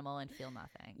an animal and feel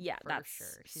nothing. Yeah, for that's sure.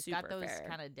 She's got super those fair.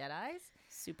 kind of dead eyes.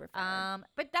 Super fair.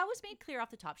 But that was made clear off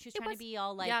the top. She was It trying was- to be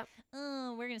all like, yeah.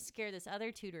 "Oh, we're gonna scare this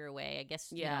other tutor away." I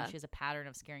guess Yeah. she has a pattern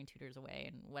of scaring tutors away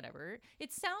and whatever.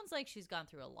 It sounds like she's gone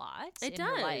through a lot. It in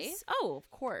her does. life. Oh, of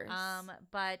course.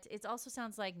 But it also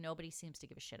sounds like nobody seems to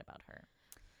give a shit about her.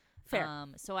 Fair.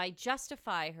 So I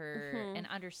justify her Mhm. and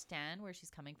understand where she's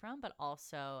coming from, but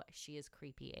also she is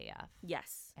creepy AF.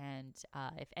 Yes. And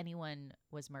if anyone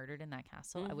was murdered in that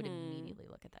castle, I would immediately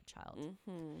look at that child.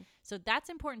 Mm-hmm. So that's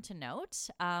important to note.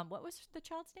 What was the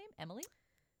child's name? Emily?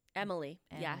 Emily.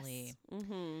 Emily. Yes.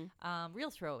 Mm-hmm. Real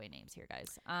throwaway names here,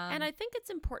 guys. And I think it's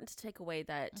important to take away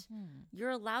that mhm. you're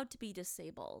allowed to be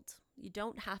disabled. You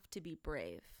don't have to be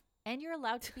brave. And you're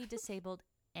allowed to be disabled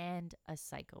and a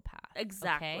psychopath.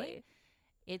 Exactly. Okay?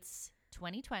 It's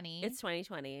 2020. It's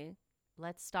 2020.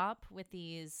 Let's stop with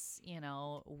these,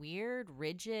 weird,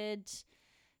 rigid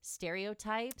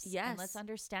stereotypes. Yes. And let's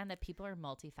understand that people are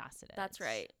multifaceted. That's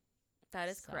right. That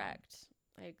is So- correct.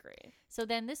 I agree. So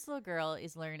then this little girl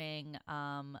is learning,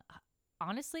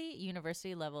 honestly,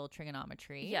 university level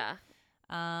trigonometry. Yeah.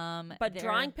 But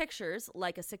drawing pictures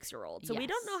like a 6-year-old. So we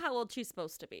don't know Yes. how old she's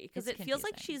supposed to be because It's it feels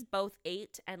like confusing. she's both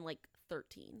 8 and like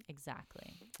 13.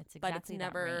 Exactly. It's exactly But it's that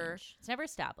never- range. It's never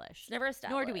established. It's never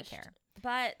established. Nor do we care.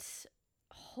 But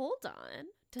hold on.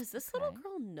 Does this little Okay.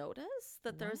 girl notice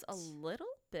that there's a What?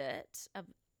 little bit of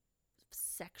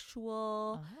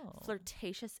sexual, Oh.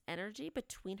 flirtatious energy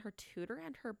between her tutor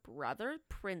and her brother,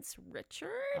 Prince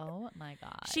Richard? Oh my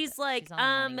God. She's like,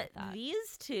 on the money with that.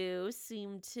 these two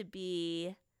seem to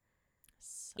be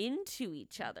So into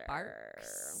each other.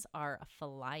 sparks are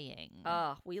flying.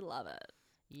 Oh, we love it.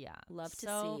 Yeah. Love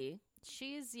So to see.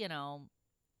 She's,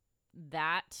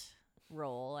 that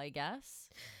role, I guess.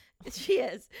 She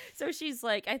is. So she's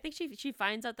like, I think she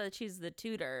finds out that she's the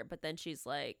tutor, but then she's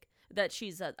like, that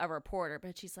she's a reporter,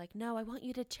 but she's like, no, I want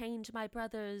you to change my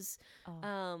brother's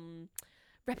Oh,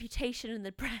 reputation in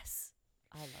the press.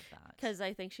 I love that. Because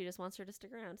I think she just wants her to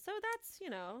stick around. So that's,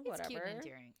 it's whatever. cute and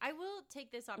endearing. I will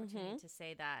take this opportunity Mhm. to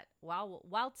say that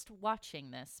whilst watching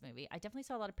this movie, I definitely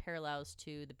saw a lot of parallels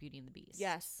to The Beauty and the Beast.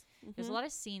 Yes. There's a Mhm. lot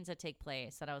of scenes that take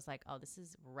place that I was like, oh, this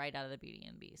is right out of The Beauty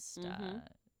and the Beast. Mhm.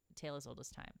 Tale as Old as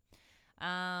Time.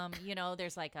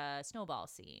 There's like a snowball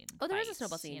scene. Oh, there is a fight,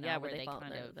 snowball scene, where where they they fall-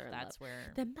 kind they're- of, they're in that's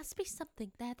where, There must be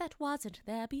something there that wasn't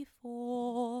there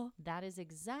before. that is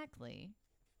exactly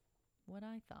what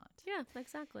I thought. Yeah,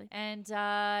 exactly. And he's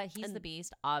the And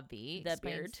Beast, Obvi. the explains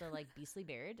beard. the like beastly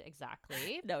beard,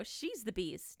 exactly. No, she's the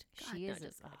beast. God, She no, is.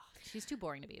 just kidding. She's too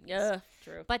boring to be a beast. Yeah,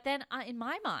 true. But then in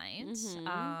my mind,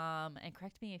 Mhm. and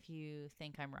correct me if you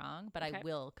think I'm wrong, but I Okay.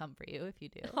 will come for you if you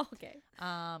do. Okay.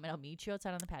 And I'll meet you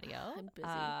outside on the patio. I'm busy.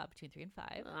 Between 3 and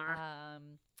 5. Ah.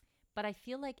 But I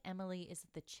feel like Emily is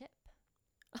the chip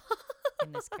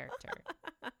in this character,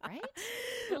 right?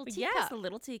 Little Yes, teacup, a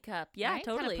little teacup. Yeah, right?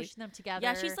 Kinda totally. pushing them together.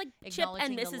 Yeah, she's like Chip acknowledging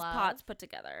and the Mrs. love. Potts put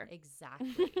together.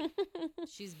 Exactly.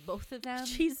 She's both of them.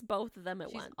 She's both of them at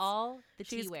She's once. all the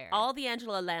She's T-wear. all the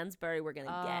Angela Lansbury we're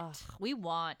gonna get. We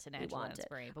want an We Angela want it.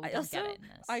 Lansbury, but we I don't also, get it in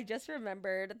this. I just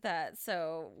remembered that.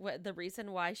 So the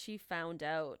reason why she found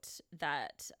out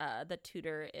that the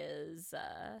tutor is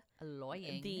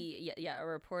Annoying. a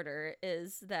reporter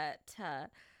is that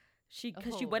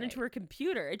because she Oh, went into right. her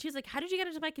computer and she's like, how did you get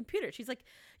into my computer? She's like,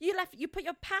 you put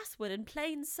your password in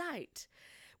plain sight,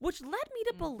 which led me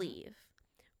to believe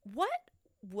what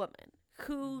woman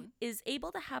who is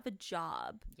able to have a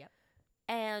job Yep.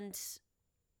 and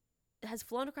has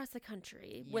flown across the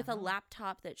country with a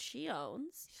laptop that she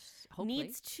owns, Hopefully.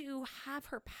 needs to have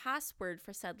her password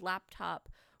for said laptop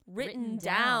written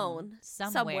down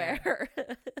somewhere.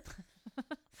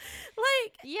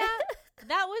 Like, yeah,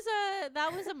 that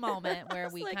was a moment where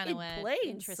we like kind in of went plain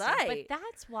interesting. sight. But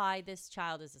that's why this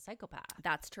child is a psychopath.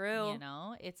 That's true. You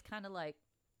know, it's kind of like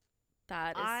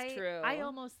That is true. I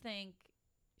almost think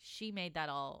she made that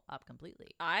all up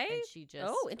completely. And she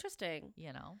just interesting.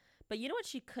 you know. But you know what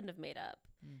she couldn't have made up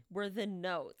Mm. were the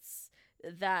notes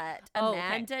that Oh, okay.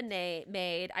 Amanda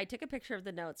made. I took a picture of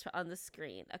the notes on the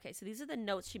screen. Okay, so these are the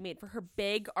notes she made for her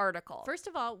big article. First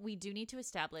of all, we do need to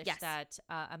establish Yes. that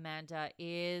Amanda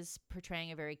is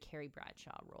portraying a very Carrie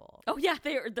Bradshaw role. Oh yeah,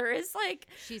 there is like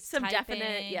She's some typing,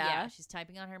 definite she's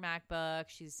typing on her MacBook.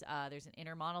 She's there's an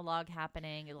inner monologue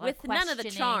happening. A lot with of none of the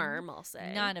questioning. charm, I'll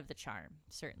say. None of the charm,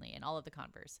 certainly, and all of the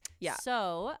Converse. Yeah.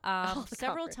 So All the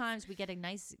several Converse. times we get a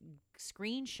nice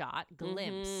screenshot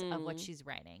glimpse of what Mhm. she's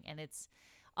writing, and it's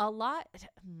a lot.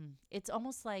 It's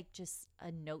almost like just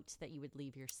a note that you would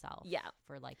leave yourself. Yeah.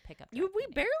 For like pickup. We truck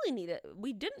meeting. barely need it.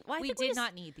 We didn't. Well, I We think did just-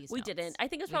 not need these. We notes. didn't. I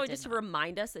think it's We probably did just to not.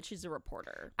 remind us that she's a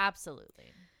reporter.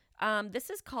 Absolutely. This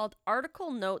is called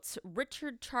Article Notes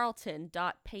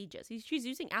richardcharlton.pages. She's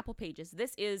using Apple Pages.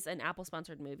 This is an Apple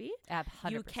sponsored movie.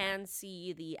 100%. You can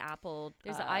see the Apple.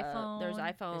 There's an iPhone. There's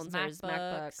iPhones. There's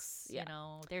MacBooks. Yeah. You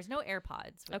know, there's no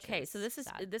AirPods. Which Okay, so this is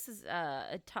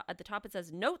sad. at the top. It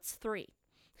says Notes 3.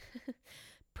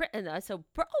 It's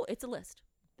a list.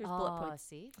 There's bullet points.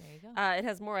 See, there you go. It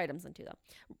has more items than 2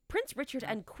 though. Prince Richard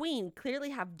and Queen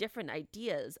clearly have different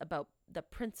ideas about the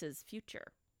prince's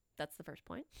future. That's the first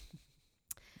point.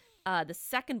 The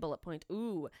second bullet point.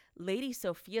 Ooh, Lady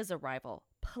Sophia's arrival.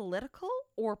 Political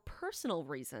or personal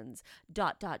reasons? ...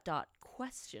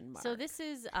 Question mark. So this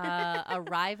is a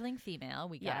rivaling female.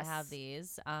 We gotta Yes. have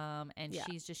these. And Yeah.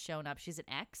 she's just shown up. She's an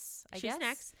ex. I she's guess. an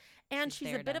ex, and She's she's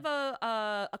a there bit to-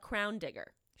 of a crown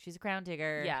digger. She's a crown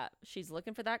digger. Yeah, she's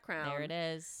looking for that crown. There it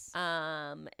is.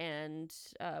 And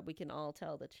we can all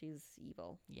tell that she's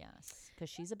evil. Yes, because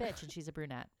she's a bitch and she's a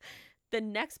brunette. The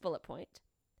next bullet point.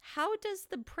 How does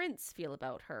the prince feel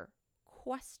about her?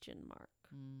 Question mark.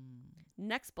 Mm.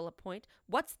 Next bullet point.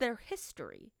 What's their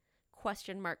history?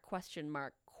 Question mark, question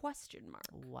mark, question mark.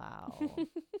 Wow.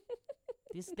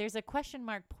 There's a question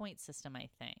mark point system, I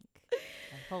think.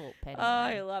 I hope. Anyway.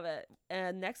 I love it.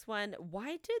 And next one.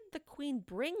 Why did the queen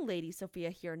bring Lady Sophia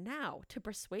here now? To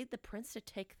persuade the prince to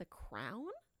take the crown?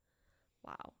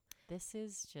 Wow. This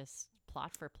is just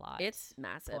plot for plot. It's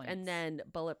massive. points. And then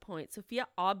bullet point. Sophia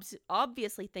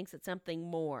obviously thinks it's something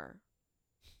more.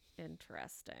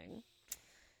 Interesting.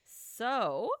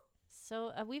 So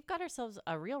we've got ourselves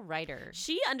a real writer.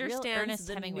 she Real understands Ernest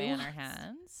the Hemingway on her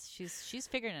nuance. hands. She's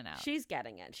figuring it out. She's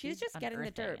getting it. She's just getting the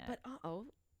unearthing dirt. it. But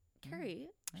Carrie,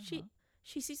 Uh-huh.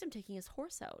 she sees him taking his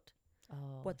horse out. Oh,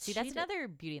 What's see, she that's did- another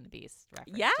Beauty and the Beast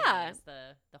reference. Yeah. too, is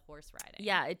the horse riding.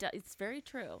 Yeah, it's very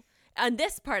true. And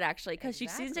this part actually, because she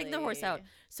sees him taking the horse out,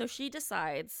 Exactly. so she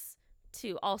decides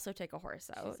to also take a horse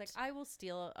out. She's like, I will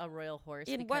steal a royal horse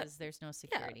In what- because there's no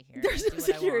security here. There's I no do what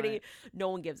I security. want. No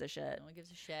one gives a shit. No one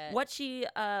gives a shit.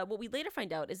 What we later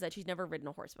find out is that she's never ridden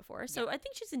a horse before. So I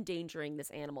think she's endangering this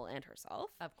animal and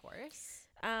herself. Of course.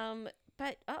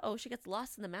 But she gets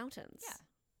lost in the mountains. Yeah.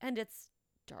 And it's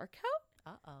dark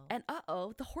out. Uh-oh. And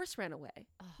the horse ran away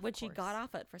Oh, when of she got course.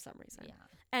 off it for some reason. Yeah.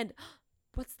 And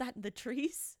what's that in the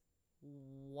trees?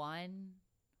 One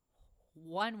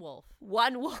wolf.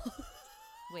 One wolf.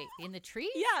 Wait, in the trees?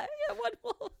 yeah, one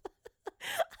wolf.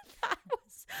 That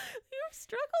was you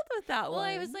struggled with that Well, one.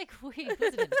 I was like, wait,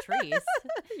 was it in the trees?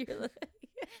 You're like,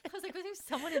 I was like, was there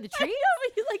someone in the I trees? know,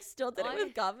 but you like still did Well, it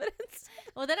with confidence.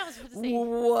 Well, then I was supposed to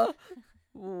say,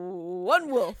 One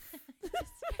wolf.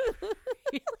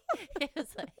 it was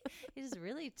like, it just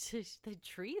really, the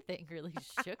tree thing really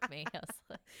shook me. I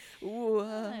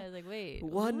was like, wait,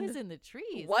 One- who was in the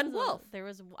trees? one There was wolf. There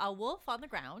was a wolf on the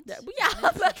ground. Yeah, and in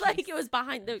the but like trees. it was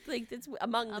behind the it's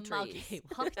among the trees. Okay,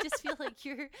 well, I just feel like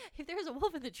if there was a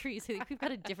wolf in the trees, I think we've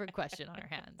got a different question on our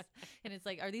hands. And it's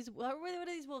like, what are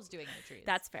these wolves doing in the trees?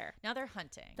 That's fair. Now they're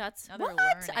hunting. That's now they're what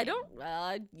learning. I don't.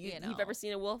 You've know. ever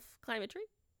seen a wolf climb a tree?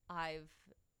 I've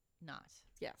not.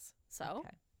 Yes. So Okay.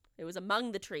 it was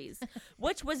among the trees,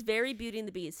 which was very Beauty and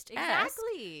the Beast.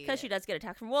 Exactly. Because she does get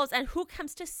attacked from wolves, and who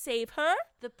comes to save her?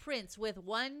 The prince with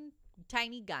one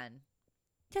tiny gun.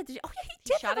 Yeah, he He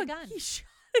did shot have a gun. He shot.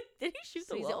 Did he shoot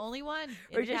So the he's wolf? the only one.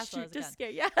 In or the just castle shoot has a just gun. scare?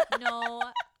 Yeah. No,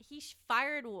 he just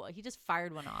fired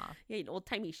one off. Yeah, an old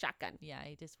timey shotgun. Yeah,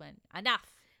 he just went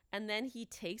enough. And then he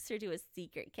takes her to a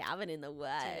secret cabin in the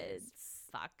woods.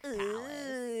 fuck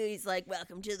palace. He's like,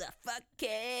 welcome to the fuck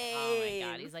cave. Oh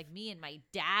my god, he's like, me and my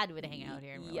dad would hang out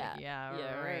here. And we're Yeah. like, yeah,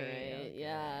 Yeah, right. right.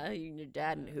 Yeah, you and your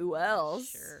dad and who else?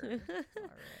 Sure. All right.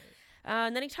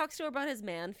 And then he talks to her about his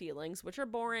man feelings, which are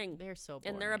boring. They're so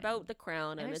boring. And they're about the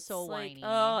crown, and they're it's so like, whiny.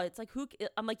 oh, it's like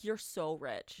I'm like, you're so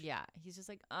rich. Yeah, he's just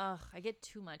like, ugh, I get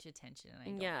too much attention, and I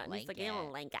don't Yeah, and like he's like, it. I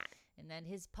don't like it. And then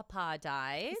his papa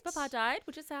died. His papa died,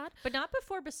 which is sad. but not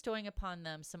before bestowing upon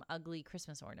them some ugly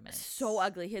Christmas ornaments. So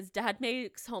ugly. His dad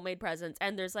makes homemade presents,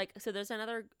 and there's there's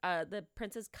another. The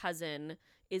prince's cousin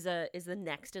is the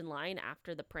next in line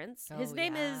after the prince. His Oh,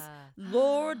 name is yeah.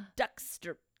 Lord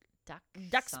Duxbury.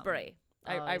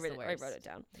 Oh, I he's the wrote worst. it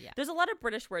down. Yeah. There's a lot of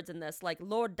British words in this, like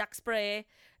Lord Duxbury.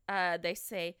 They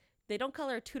say they don't call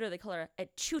her a tutor; they call her a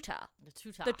tutor. The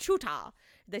tutor. The tutor.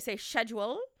 They say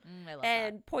schedule I love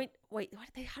and point. Wait, what?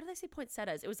 How do they say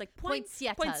poinsettias? It was like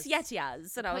Poinsettias.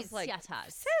 poinsettias, and I was like,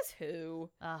 Poinsettias. says who?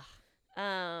 Ugh.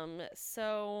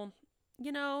 So,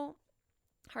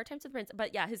 hard times with the prince.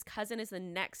 But yeah, his cousin is the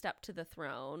next up to the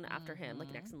throne after him,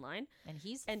 like next in line. And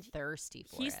he's And thirsty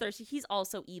for He's it. thirsty. He's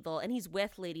also evil. And he's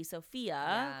with Lady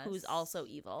Sophia, who's Yes. also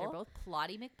evil. They're both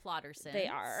Plotty McPlottersons. They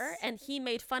are. And he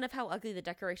made fun of how ugly the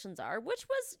decorations are, which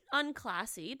was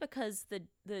unclassy because the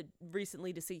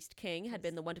recently deceased king had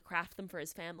been the one to craft them for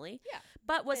his family. Yeah.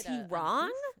 But was Played he a wrong?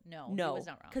 goof? No, he No, was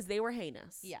not wrong. because they were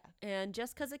heinous. Yeah. And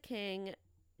just because a king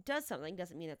does something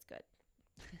doesn't mean it's good.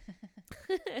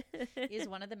 is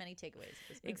one of the many takeaways of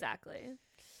this movie. Exactly.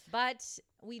 But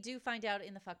we do find out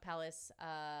in the fuck palace,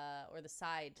 or the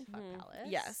side fuck palace,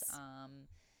 Yes.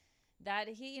 that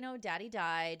Daddy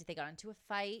died. They got into a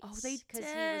fight. Oh, they because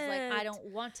he was like, I did. don't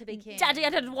want to be king. Daddy, I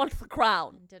didn't want the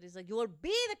crown. And Daddy's like, you will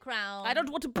be the crown. I don't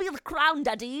want to be the crown,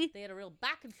 Daddy. They had a real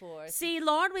back and forth. See,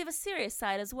 Lord, we have a serious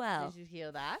side as well. Did you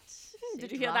hear that? Did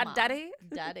See, you hear that, drama. Daddy?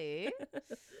 Daddy.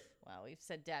 Well, we've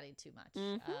said daddy too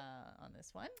much on this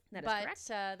one. That is but correct.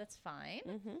 that's fine.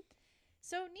 Mm-hmm.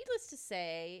 So, needless to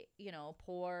say,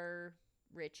 poor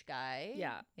rich guy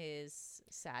is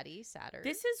sadder.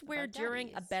 This is where about during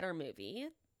a daddies. better movie,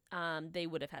 they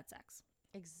would have had sex.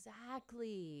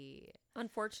 Exactly.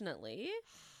 Unfortunately,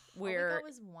 All we we're got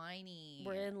was whiny.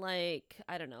 we're in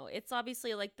I don't know. It's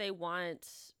obviously like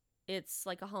it's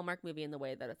like a Hallmark movie in the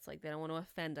way that it's like they don't want to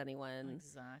offend anyone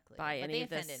Exactly. by but any they of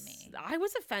this. offended me. I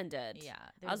was offended. Yeah.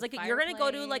 I was like, you're gonna go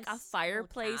to like a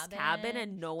fireplace cabin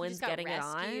and no You one's just got getting it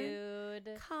on.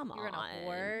 rescued. Come You're on on. a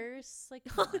horse. Like,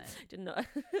 come on. Didn't know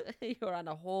you're on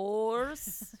a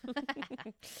horse. Totally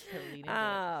didn't do it.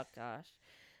 Oh gosh.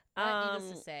 But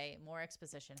needless to say, more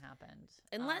exposition happened.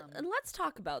 And let's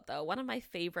talk about though one of my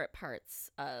favorite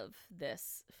parts of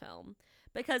this film,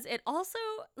 because it also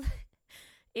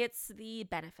it's the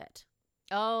benefit.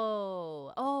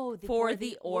 Oh, For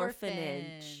the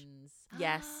orphanage. orphans.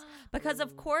 Yes. Because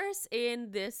of Ooh. course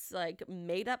in this like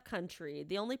made up country,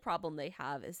 the only problem they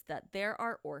have is that there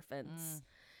are orphans.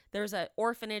 There's an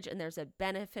orphanage and there's a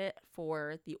benefit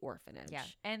for the orphanage. Yeah,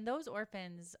 and those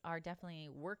orphans are definitely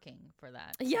working for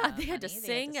that. Yeah, they had to money.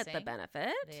 sing at the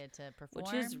benefit, They had to perform,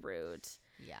 which is rude.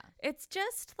 Yeah, It's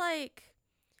just like,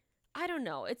 I don't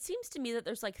know. It seems to me that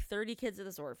there's like 30 kids at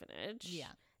this orphanage.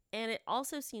 yeah. And it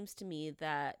also seems to me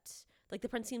that like the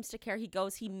prince seems to care. He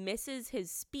misses his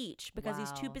speech because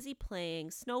he's too Wow. busy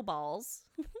playing snowballs.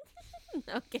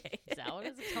 Okay. Is that what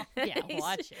it's called? Yeah, He's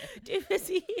watch it. Too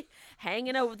busy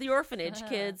hanging out with the orphanage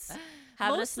kids,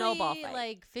 having Mostly, a snowball fight.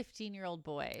 like 15-year-old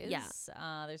boys. Yeah.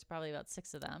 There's probably about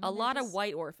 6 of them. A and they're lot of just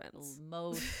white orphans.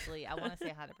 Mostly, I want to say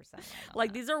 100% white. on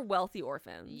Like that. these are wealthy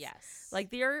orphans. Yes. Like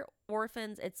they're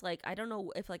orphans. It's like, I don't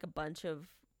know if like a bunch of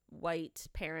white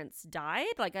parents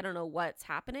died. Like, I don't know what's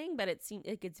happening, but it seems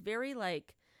like it's very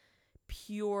like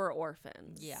pure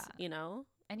orphans. Yeah. You know?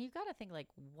 And you've got to think, like,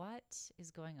 what is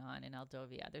going on in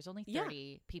Aldovia? There's only Yeah.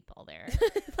 30 people there.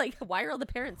 Like, why are all the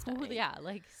parents Oh, dying? yeah,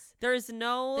 like There's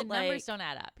no the like numbers don't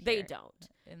add up. they here. don't.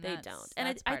 And They that's- don't. And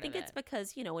that's I part think of it's it.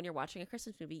 because, you know, when you're watching a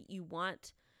Christmas movie, you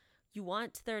want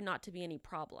there not to be any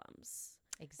problems.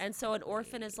 And so an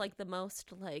orphan is Exactly. like the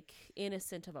most like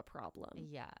innocent of a problem.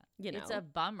 Yeah. You know? It's a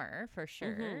bummer for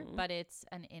sure, Mhm. but it's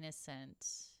an innocent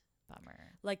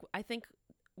bummer. Like, I think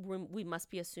we must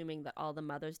be assuming that all the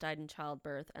mothers died in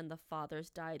childbirth and the fathers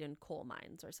died in coal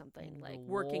mines or something, In like the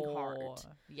working war. hard.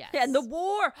 Yes. Yeah, and the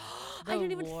war. I The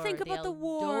didn't even war, think the about the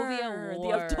war. Aldovia The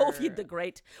War. Aldovia the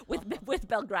Great with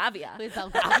Belgravia. With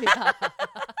Belgravia.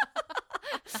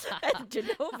 and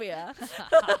Genovia.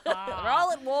 They're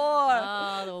all at war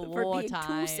Oh, the for war being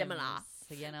times. too similar.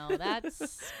 You know,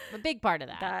 that's a big part of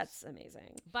that. That's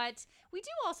amazing. But we do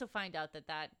also find out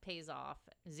that pays off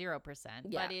 0%,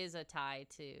 but is a tie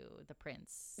to the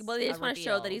prince. Well, they just want to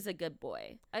show that he's a good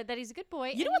boy. That he's a good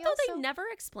boy. You know what, though, they never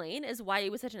explain is why he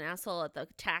was such an asshole at the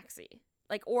taxi.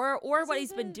 Like, or what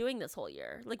he's been doing this whole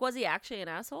year. Like, was he actually an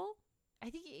asshole? I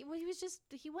think he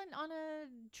went on a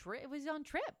trip. Was on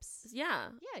trips. Yeah.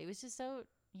 Yeah, he was just so,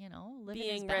 you know, living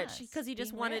being his rich best, because he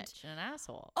just being wanted rich and an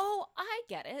asshole. Oh, I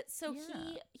get it. So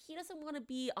Yeah. he doesn't want to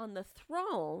be on the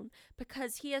throne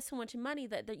because he has so much money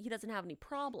that he doesn't have any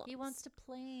problems. He wants to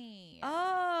play.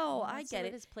 Oh, He I wants to get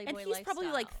live it. his Playboy And he's probably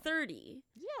like lifestyle. 30.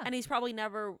 Yeah. And he's probably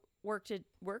never worked a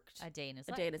day in his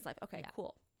life. Okay, Yeah.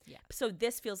 cool. Yeah. So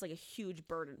this feels like a huge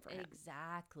burden for him.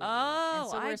 Exactly. Oh, and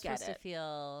so I we're get supposed to it.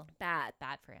 feel Bad.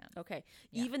 for him. Okay.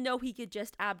 Yeah. Even though he could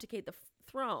just abdicate the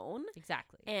throne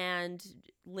Exactly. and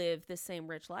live the same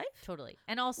rich life. Totally.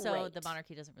 And also the Right.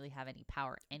 monarchy doesn't really have any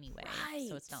power anyway.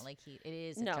 So it's not Right. like it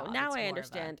is a No, job. now It's I more of a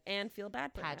understand and feel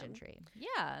bad for him. pageantry.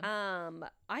 Yeah.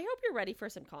 I hope you're ready for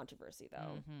some controversy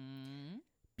though. Mm-hmm.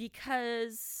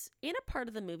 Because in a part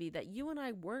of the movie that you and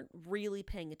I weren't really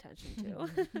paying attention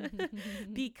to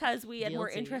because we had more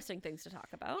Guilty. interesting things to talk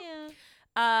about.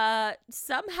 Yeah.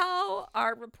 Somehow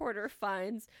our reporter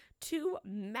finds two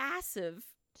massive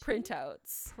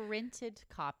printouts Printed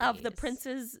copies of the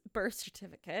prince's birth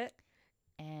certificate.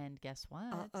 And guess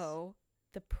what? Uh-oh.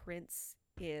 The prince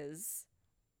is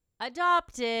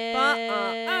Adopted.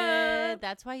 Uh-uh.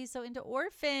 That's why he's so into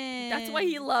orphans. That's why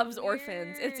he loves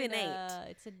orphans. It's Weird. innate.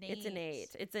 It's innate. It's innate.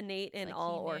 It's innate in Like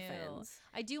all he knew. orphans.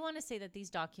 I do want to say that these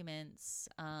documents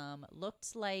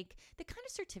looked like the kind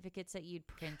of certificates that you'd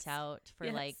print out for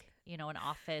Yes. like, you know, an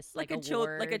office, Like like a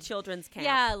award. children's camp.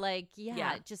 Yeah, like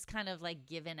Yeah. just kind of like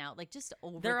given out, like just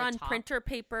over They're the on top. printer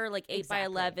paper, like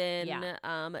 8x11. Yeah.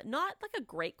 Not like a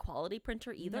great quality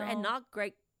printer either, and No. not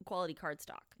great quality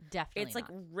cardstock. Definitely, It's like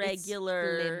not.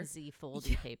 regular, it's flimsy,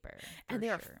 foldy paper, and for they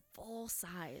are sure. full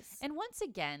size. And once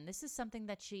again, this is something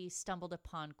that she stumbled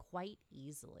upon quite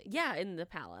easily. Yeah, in the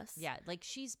palace. Yeah, like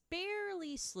she's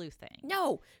barely sleuthing.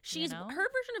 No, she's know? her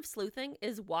version of sleuthing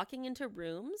is walking into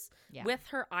rooms Yeah. with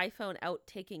her iPhone out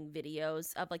taking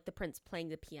videos of like the prince playing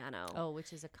the piano. Oh,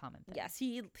 which is a common thing. Yes,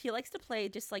 he likes to play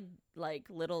just like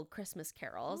little Christmas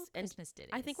carols, Little and Christmas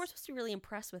ditties. I think we're supposed to be really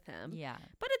impressed with him. Yeah.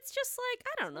 But it's just like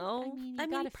I don't know. I mean, you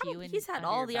got a few probably he's had under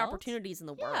all your the belt. opportunities in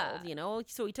the Yeah. world, you know.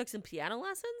 So he took some piano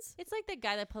lessons. It's like the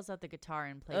guy that pulls out the guitar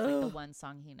and plays like the Ugh. one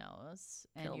song he knows.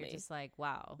 And Kill you're me. just like,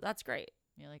 wow. That's great.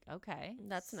 You're like, okay.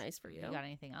 That's nice for you. You got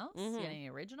anything else? You Mhm. got any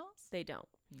originals? They don't.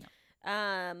 No.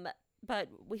 But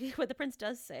what the prince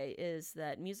does say is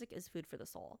that music is food for the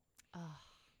soul. Oh,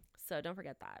 So don't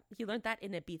forget that. He learned that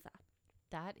in Ibiza.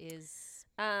 that is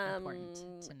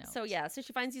important to know. So yeah, so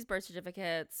she finds these birth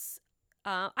certificates.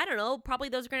 I don't know. Probably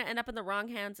those are going to end up in the wrong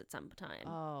hands at some time.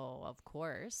 Oh, of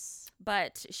course.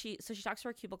 But she talks to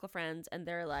her cubicle friends, and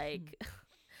they're like,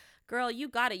 "Girl, you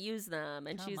got to use them."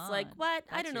 And Come she's like, on. "What?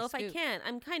 I That's don't your know if I scoop." can.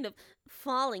 I'm kind of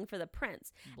falling for the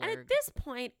prince." And Blurg. at this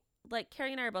point, like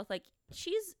Carrie and I are both like,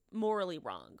 she's morally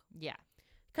wrong Yeah.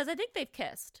 because I think they've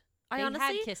kissed. I They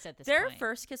honestly, had kissed at this their point.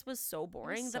 first kiss was so It was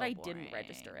boring so that I didn't boring.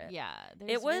 register it. Yeah.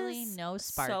 There's It was really no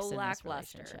sparks so in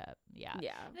lackluster. this relationship. Yeah.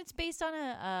 Yeah. And it's based on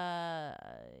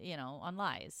on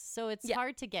lies. So it's Yeah.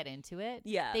 hard to get into it.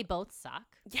 Yeah. They both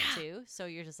suck Yeah. too. So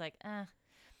you're just like,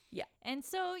 Yeah. And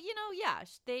so,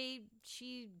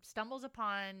 she stumbles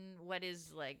upon what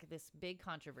is like this big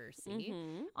controversy.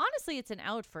 Mhm. Honestly, it's an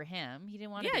out for him. He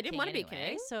didn't want to Yeah, be he didn't king wanna be anyway,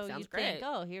 king. So Sounds you think, great.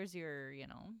 oh, here's your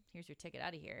ticket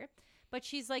out of here. But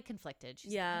she's like conflicted.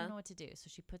 She's like, I Yeah. don't know what to do. So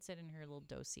she puts it in her little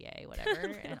dossier, whatever,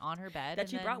 and on her bed. that and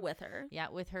she then- brought with her. Yeah,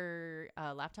 with her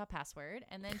laptop password.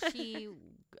 And then she,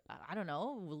 I don't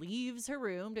know, leaves her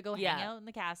room to go hang Yeah. out in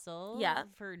the castle Yeah.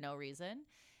 for no reason.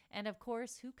 And of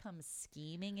course, who comes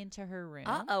scheming into her room?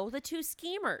 The two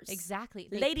schemers. Exactly.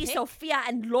 They Lady pick- Sophia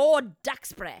and Lord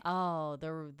Duxbury. Oh,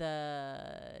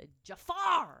 the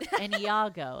Jafar and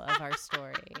Iago of our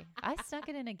story. I snuck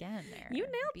it in again there. You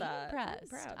nailed Be that. I'm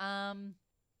Impressed. proud.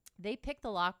 They pick the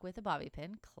lock with a bobby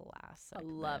pin. Classic. I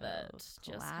love move. it.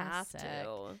 Just have Classic.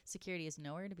 to. Security is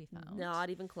nowhere to be found. Not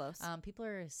even close. People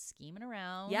are scheming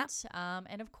around. Yep.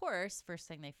 And of course, first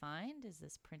thing they find is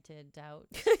this printed out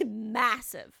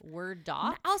Massive. Word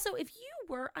doc. Also, if you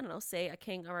were, I don't know, say a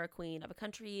king or a queen of a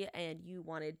country and you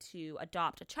wanted to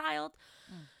adopt a child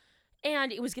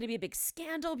and it was going to be a big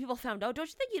scandal, people found out, don't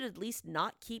you think you'd at least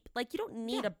not keep, like, you don't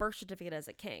need Yeah. a birth certificate as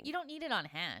a king. You don't need it on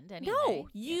hand anyway. No,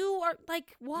 you are,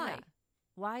 like, why? Yeah.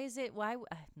 Why is it? Why?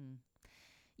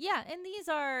 Yeah, and these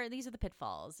are the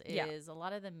pitfalls. Yeah. Is a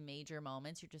lot of the major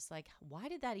moments you're just like, why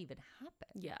did that even happen?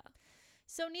 Yeah.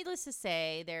 So needless to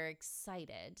say, they're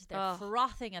excited. They're Ugh.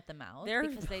 frothing at the mouth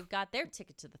because they've got their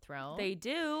ticket to the throne. They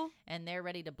do. And they're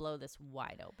ready to blow this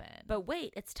wide open. But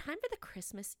wait, it's time for the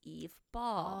Christmas Eve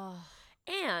ball.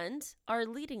 And our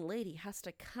leading lady has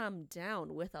to come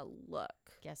down with a look.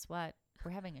 Guess what?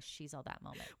 We're having a she's all that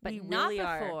moment. But We not really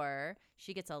are. before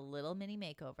she gets a little mini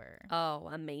makeover. Oh,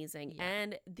 amazing. Yeah.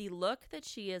 And the look that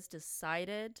she has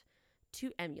decided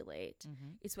to emulate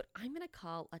is what I'm going to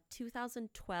call a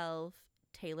 2012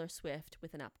 Taylor Swift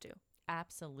with an updo.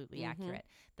 Absolutely accurate.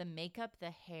 The makeup,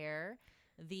 the hair,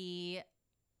 the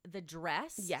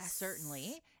dress, Yes.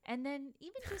 certainly. And then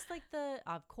even just like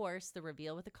of course, the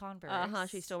reveal with the Converse.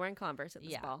 She's still wearing Converse at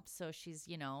this ball. So she's,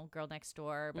 girl next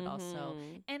door, but also,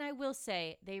 and I will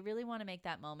say, they really want to make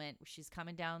that moment. She's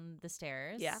coming down the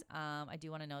stairs. Yeah. I do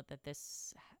want to note that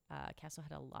this castle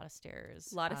had a lot of stairs.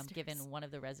 Stairs. Given one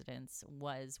of the residents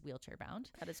was wheelchair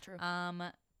bound. That is true.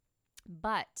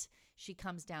 But she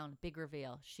comes down, big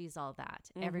reveal. She's all that.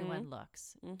 Everyone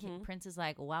looks. Prince is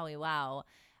like, wowie, wow.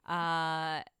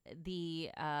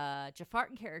 The Jafar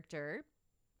character,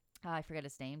 I forget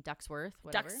his name, Ducksworth,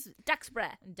 whatever.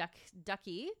 Duxborough.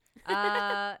 Ducky,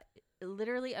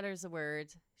 literally utters the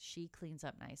word, she cleans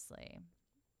up nicely.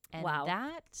 And Wow.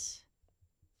 that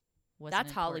was That's an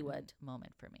important Hollywood.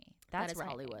 moment for me. That That's is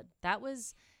frightening. Hollywood. That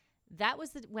was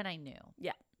when I knew.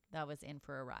 Yeah. That was in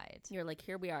for a ride. You're like,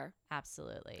 here we are.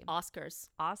 Absolutely. Oscars.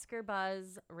 Oscar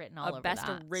buzz written all over Best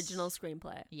that. original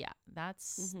screenplay. Yeah, that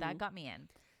got me in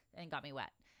and got me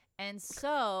wet. And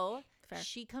so Fair.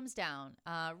 she comes down,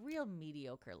 real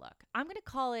mediocre look. I'm going to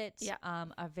call it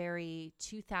a very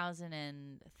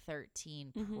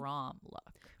 2013 prom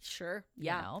look. Sure. you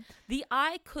Yeah. know? The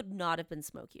eye could not have been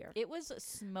smokier. It was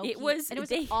smoky. It was- and it was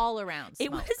they- all around smoke.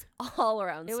 It was all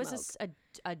around It smoke. was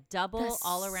a double The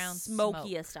all around smoke.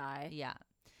 smokiest eye. Yeah.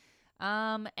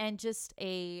 And just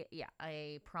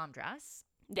a prom dress.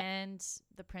 Yeah. And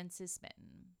the prince is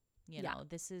smitten. You Yeah. know,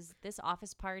 this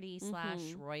office party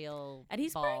 / royal And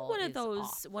he's wearing ball one of is those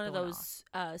off, one of going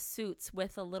those suits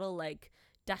with a little like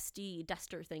dusty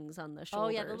duster things on the Oh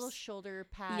shoulders. yeah, the little shoulder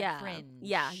pad yeah. fringe.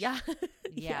 Yeah, Yeah,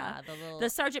 the little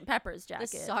the Sergeant Pepper's jacket.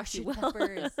 the if you Sergeant will.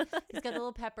 Peppers. He's got the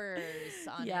little peppers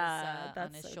on Yeah, on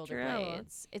that's his so shoulder true.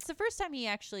 blades. It's the first time he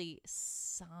actually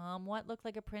somewhat looked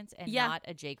like a prince and Yeah. not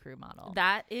a J. Crew model.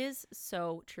 That is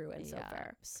so true and so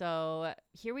fair. So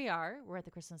here we are. We're at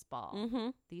the Christmas ball. Mm-hmm.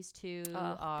 These two They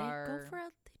are.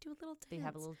 do a little dance. They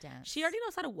have a little dance. She already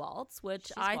knows how to waltz, which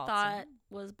She's I thought waltzing.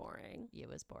 was boring. It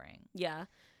was boring. Yeah.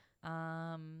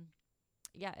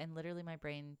 Yeah, and literally my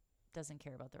brain doesn't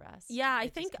care about the rest. Yeah, I It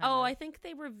just think kind of- I think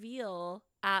they reveal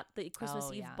at the Christmas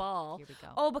Oh, Eve yeah. ball. Here we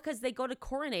go. Oh, because they go to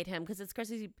coronate him because it's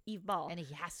Christmas Eve ball. and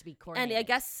he has to be And coordinated. I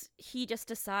guess he just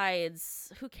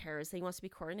decides, who cares? He wants to be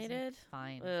coronated.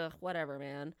 Fine. Ugh, whatever,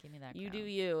 man. Give me that. You do crown.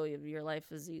 you. Your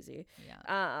life is easy.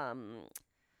 Yeah.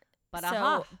 But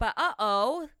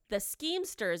the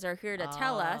schemesters are here to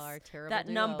tell us our terrible that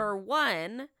duo. number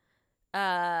one,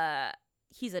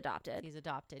 he's adopted. He's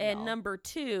adopted. And y'all. number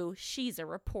two, she's a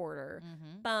reporter.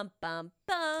 Mhm. Bum, bum,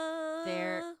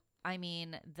 bum. I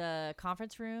mean, the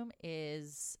conference room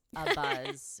is a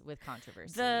buzz with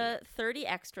controversy. The 30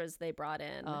 extras they brought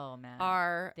in oh man,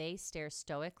 are they stare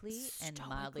stoically and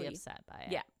mildly Stoically. upset by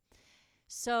it. Yeah.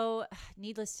 So,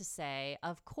 needless to say,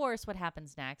 of course, what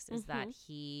happens next is that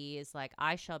he is like,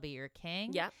 "I shall be your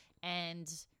king." Yeah.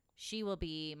 and she will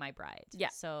be my bride. Yeah.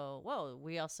 So,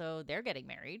 they're getting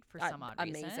married for some odd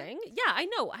reason. amazing. Yeah, I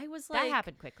know. I was like, That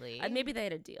happened quickly. maybe they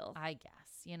had a deal. I guess.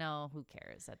 Who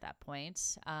cares at that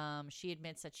point? She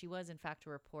admits that she was, in fact, a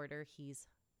reporter. He's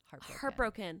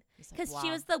Heartbroken. He's like, Because she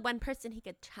 "Wow, was the one person he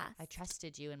could trust. I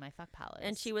trusted you in my fuck palace.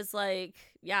 And she was like,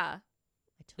 yeah.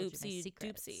 I told you my oopsie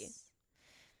secrets. doopsie.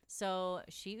 So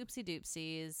she oopsie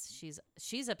doopsies.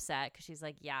 She's upset because she's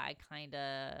like, yeah, I kind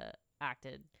of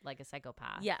acted like a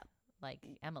psychopath. Yeah. Like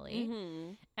Emily.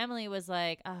 Mhm. Emily was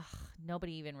like, ugh,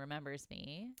 nobody even remembers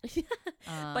me.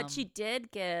 But she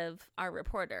did give our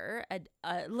reporter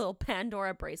a little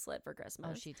Pandora bracelet for Christmas.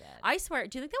 Oh, she did. I swear.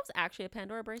 Do you think that was actually a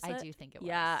Pandora bracelet? I do think it was.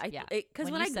 Yeah.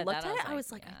 Because when you I said looked that, at it, I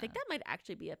was like, yeah. I think that might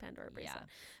actually be a Pandora bracelet. Yeah.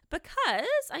 Because,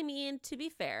 I mean, to be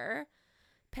fair,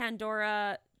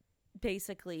 Pandora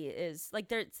basically is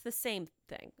like, it's the same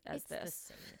thing as It's this.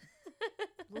 the same.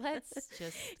 Let's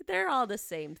just They're all the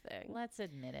same thing. let's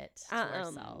admit it to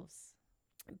ourselves.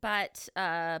 But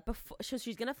before, so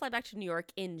she's gonna fly back to New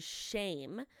York in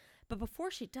shame. But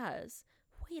before she does,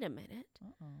 wait a minute.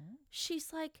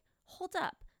 She's like, hold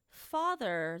up.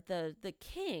 Father, the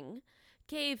king,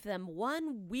 gave them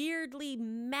one weirdly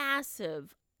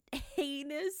massive,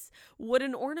 heinous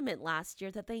wooden ornament last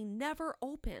year that they never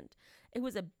opened. It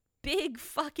was a big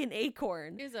fucking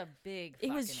acorn. It was a big.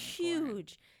 It was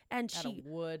huge. And out of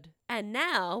wood. And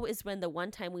now is when the one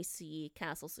time we see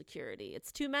castle security.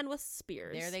 It's 2 men with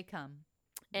spears. There they come.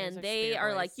 And Those they spear are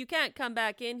boys. like, you can't come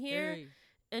back in here. Hey.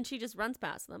 And she just runs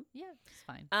past them. Yeah, it's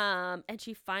fine. And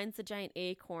she finds the giant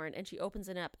acorn and she opens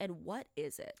it up. And what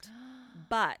is it?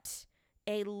 But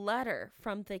a letter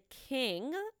from the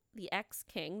king, the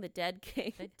ex-king, the dead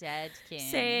king. The dead king.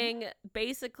 Saying,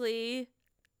 basically,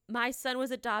 my son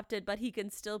was adopted, but he can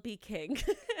still be king.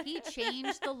 He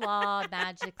changed the law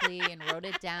magically and wrote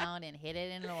it down and hid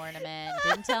it in an ornament.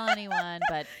 Didn't tell anyone,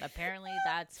 but apparently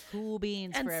that's cool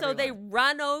beans And for so everyone. they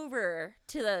run over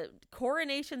to the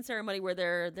coronation ceremony where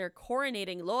they're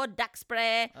coronating Lord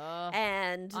Duxbury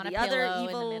and on the a other pillow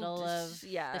evil in the middle of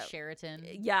the Sheraton.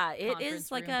 Yeah, it conference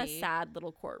is like room a B. sad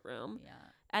little courtroom. Yeah.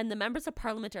 And the members of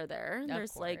parliament are there. And Of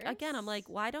there's like, again, I'm course. like,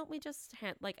 why don't we just,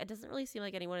 like, it doesn't really seem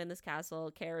like anyone in this castle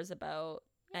cares about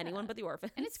anyone but the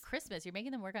orphans. And it's Christmas. You're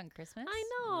making them work on Christmas? I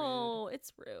know.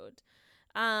 It's rude.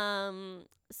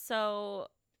 So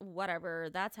whatever,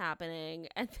 that's happening.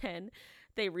 And then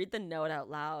they read the note out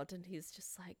loud and he's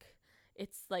just like,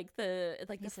 it's like the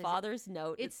says, father's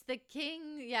note. It's the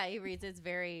king. Yeah, he reads. It's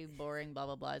very boring, blah,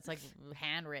 blah, blah. It's like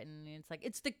handwritten. It's like,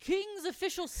 it's the king's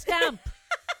official stamp.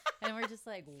 And we're just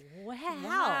like,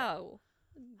 wow.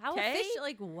 How Okay. official?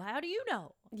 Like, how do you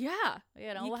know? Yeah.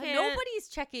 You know, You can't- nobody's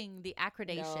checking the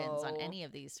accreditations on No. any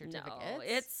of these certificates. No,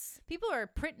 it's people are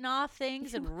printing off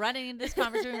things and running into this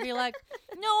conference room and be like,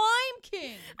 "No, I'm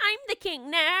king. I'm the king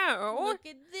now. Look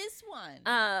at this one."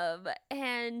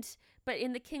 But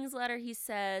in the king's letter, he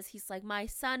says, he's like, my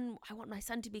son, I want my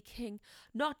son to be king,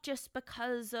 not just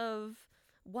because of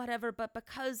whatever, but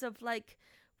because of like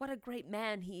what a great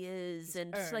man he is He's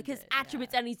and earned like his it,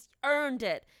 attributes, yeah. and he's earned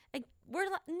it. And we're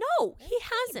like, no, he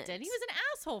hasn't. And he was an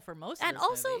asshole for most and of this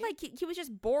also movie. like he was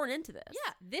just born into this.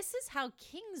 yeah, this is how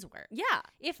kings work. Yeah.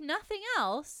 If nothing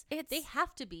else, they It's-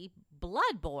 have to be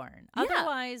blood-born. Yeah,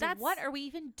 Otherwise, that's- what are we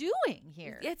even doing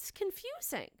here? It's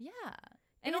confusing. Yeah.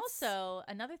 And It's- also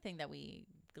another thing that we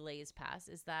glaze past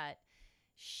is that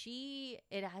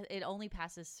it only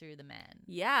passes through the men.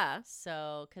 Yeah.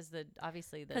 So because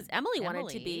Because Emily wanted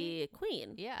to be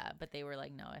queen. Yeah, but they were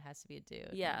like, no, it has to be a dude.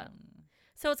 Yeah.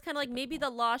 So it's kind of like maybe the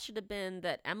law should have been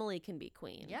that Emily can be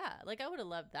queen. Yeah, like I would have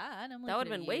loved that. Emily That would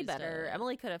could have been way used better.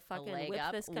 Emily could have fucking leg whipped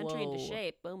up. this country into Whoa.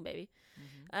 shape. Boom, baby.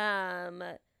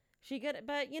 Mhm. She could,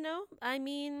 but you know, I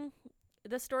mean,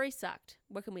 the story sucked.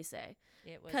 What can we say?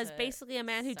 It was Because basically, a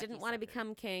man who sucky didn't want to sucker.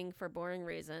 become king for boring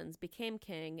reasons became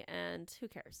king, and who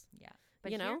cares? Yeah.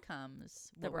 But you here know?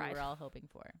 comes The what we bride. were all hoping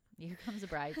for. Here comes the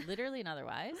bride, literally and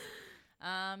otherwise.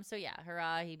 So yeah,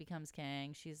 hurrah, he becomes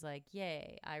king. She's like,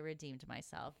 yay, I redeemed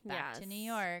myself. Back to New Yes,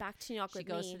 York. Back to New York She with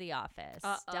goes me. to the office.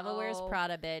 Uh-oh. Devil Wears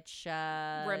Prada bitch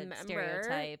Remember?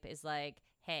 stereotype is like,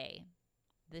 hey,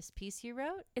 this piece you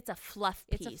wrote, It's a fluff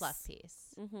piece. it's a fluff piece.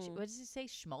 Mhm. What does he say?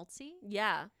 Schmaltzy?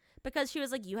 Yeah. Because she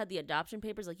was like, you had the adoption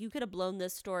papers. Like, you could have blown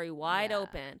this story wide Yeah.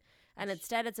 open. And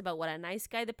instead, it's about what a nice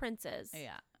guy the prince is.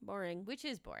 Yeah. Boring. Which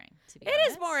is boring, to be It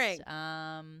honest. is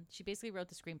boring. She basically wrote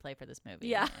the screenplay for this movie.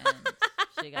 Yeah.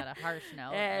 And she got a harsh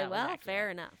no. That was well, accurate. fair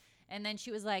enough. And then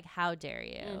she was like, how dare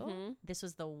you? Mhm. This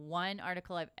was the one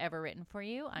article I've ever written for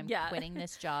you. I'm Yeah. quitting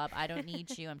this job. I don't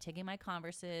need you. I'm taking my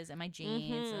Converses and my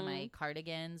jeans and my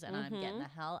cardigans and I'm getting the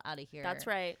hell out of here. That's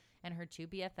right. And her two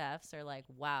BFFs are like,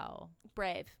 wow,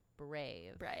 Brave.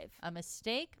 brave. Brave. A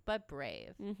mistake, but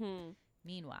brave. Mm-hmm.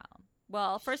 Meanwhile,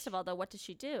 Well, first of all, though, what does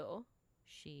she do?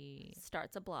 she,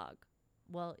 Starts a blog.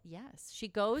 well, yes, she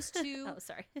goes to Oh,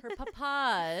 sorry. her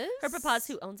papa's. Her papa's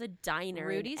who owns a diner.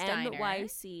 Rudy's in Diner.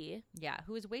 NYC. Yeah,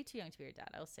 who is way too young to be her dad.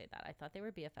 I'll say that. I thought they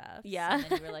were BFFs. Yeah. And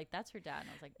then you were like, that's her dad. And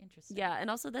I was like, interesting. Yeah, and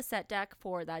also the set deck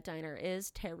for that diner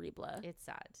is terrible. It's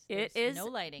sad. It There's is no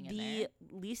lighting in the there.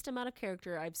 least amount of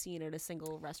character I've seen at a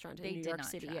single restaurant in They New did York not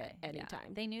City try. at any Yeah.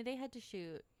 time. They knew they had to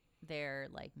shoot there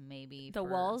like maybe The for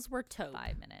walls were taupe.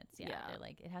 5 minutes. Yeah. Yeah. They're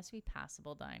like, it has to be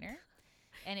passable diner.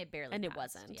 And it barely And it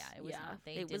passed. wasn't. Yeah, it was not.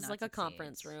 They it did was not like a succeed.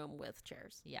 conference room with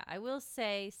chairs. Yeah, I will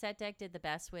say Set Deck did the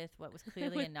best with what was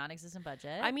clearly a non-existent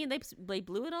budget. I mean, they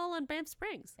blew it all on Banff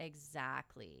Springs.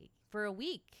 Exactly. For a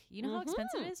week. You know how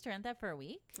expensive it is to rent that for a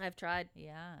week? I've tried.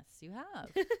 Yes, you have.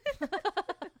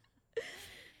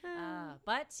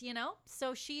 But, you know,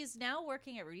 so she's now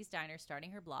working at Rudy's Diner,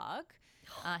 starting her blog,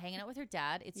 hanging out with her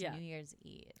dad. It's Yeah. New Year's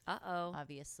Eve. Uh-oh.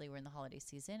 Obviously, we're in the holiday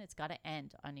season. It's got to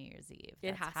end on New Year's Eve.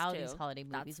 It That's has how to. these holiday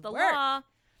movies That's the work. law.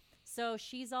 So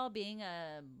she's all being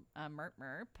a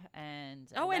merp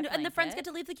and a Oh, wet and the friends blanket. get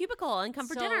to leave the cubicle and come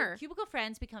for So dinner. Cubicle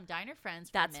friends become diner friends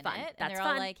for That's a fun. minute. That's and they're all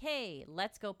fun. like, hey,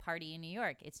 let's go party in New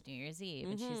York. It's New Year's Eve.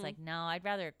 And she's Mhm. like, no, I'd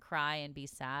rather cry and be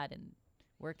sad and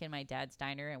work in my dad's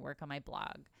diner and work on my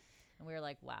blog. And we were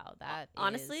like, wow, that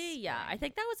honestly, is yeah. I spring.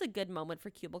 think that was a good moment for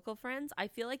Cubicle Friends. I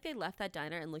feel like they left that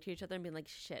diner and looked at each other and been like,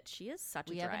 shit, she is such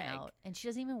We a have drag. an out. And she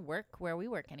doesn't even work where we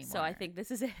work anymore. So I think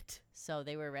this is it. So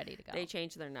they were ready to go. They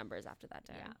changed their numbers after that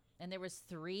day. Yeah. And there was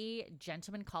 3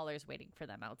 gentlemen callers waiting for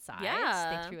them outside.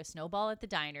 Yeah. They threw a snowball at the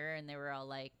diner and they were all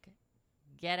like,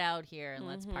 get out here and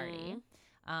let's party.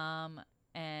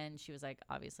 And she was like,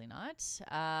 obviously not.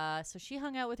 So she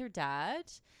hung out with her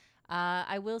dad.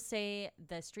 I will say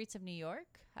the streets of New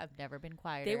York have never been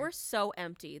quieter. They were so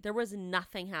empty. There was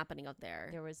nothing happening out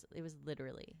there. It was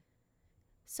literally.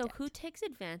 So who takes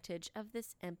advantage of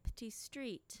this empty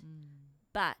street?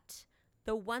 But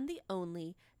the one, the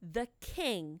only, the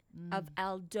king of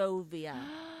Aldovia.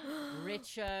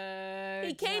 Richard.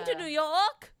 He came to New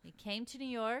York. He came to New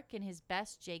York in his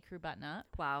best J. Crew button-up.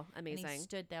 Wow, And he amazing.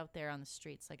 stood out there on the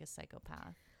streets like a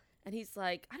psychopath. And he's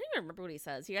like, I don't even remember what he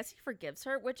says. He guess he forgives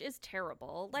her, which is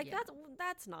terrible. Like Yeah.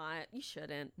 that's not. You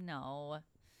shouldn't. No.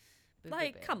 Boo, boo,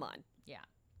 Like, boo. come on. Yeah.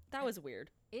 That was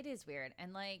weird. It is weird.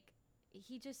 And like,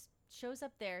 he just shows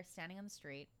up there standing on the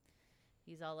street.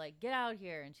 He's all like, get out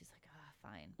here. And she's like,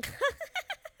 fine.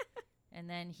 And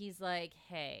then he's like,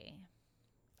 hey,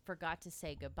 forgot to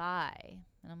say goodbye.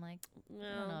 And I'm like, I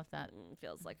don't know if that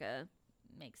feels like a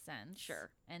makes sense. Sure.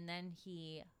 And then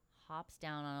he hops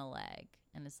down on a leg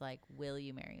and is like, will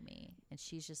you marry me? And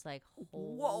she's just like,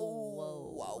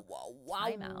 whoa.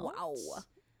 Time out. wow.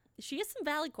 She has some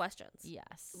valid questions.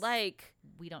 Yes. Like,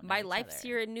 we don't know my each life's other.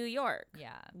 here in New York.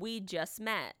 Yeah. We just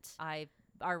met.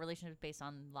 Our relationship is based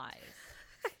on lies.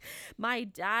 My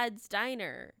dad's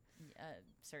diner.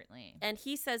 Certainly. And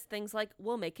he says things like,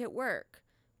 we'll make it work.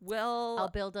 We'll I'll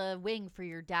build a wing for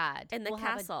your dad. in the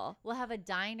castle. We'll have a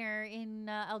diner in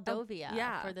Aldovia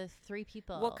yeah. for the 3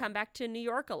 people. We'll come back to New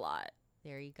York a lot.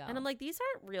 There you go. And I'm like, these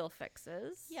aren't real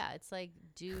fixes. yeah, it's like,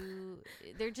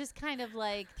 they're just kind of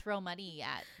like throw money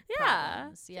at Yeah.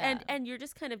 problems. Yeah. And you're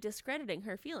just kind of discrediting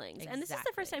her feelings. And this is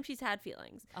the first Exactly. time she's had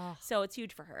feelings. Oh. So it's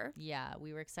huge for her. Yeah,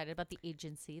 we were excited about the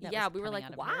agency. That Yeah, was we were coming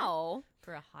like, out of her wow.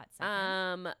 for a hot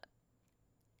second.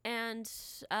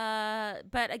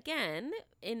 But again,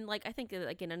 in like, I think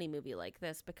like in any movie like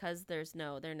this, because they're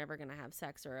never gonna have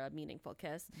sex or a meaningful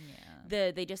kiss.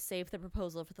 Yeah, They just save the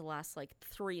proposal for the last like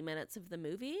 3 minutes of the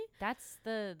movie. that's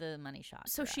the money shot.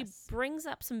 So for she us. brings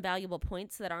up some valuable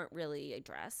points that aren't really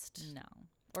addressed. no,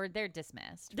 or they're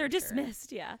dismissed. They're for sure.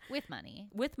 dismissed, yeah, with money,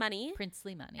 with money.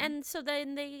 princely money. And so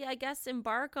then they, I guess,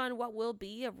 embark on what will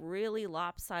be a really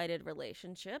lopsided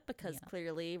relationship because Yeah.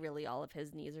 clearly, really, all of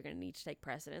his needs are going to need to take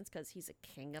precedence because he's a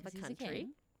king of a 'Cause he's country.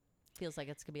 king. Feels like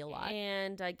it's gonna be a lot.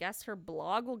 And I guess her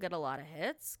blog will get a lot of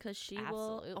hits because she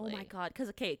will. Oh my Absolutely. God.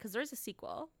 Because there's a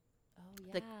sequel, Oh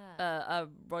the, a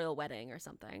royal wedding or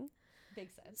something.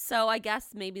 makes sense. So I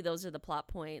guess maybe those are the plot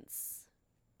points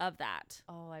of that.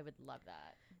 Oh, I would love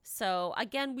that. So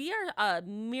again, we are a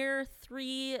mere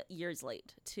 3 years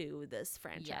late to this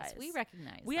franchise. Yes, we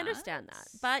recognize. We that. understand that.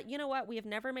 But you know what? We have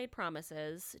never made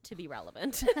promises to be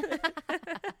relevant.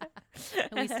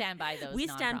 And we stand by those. We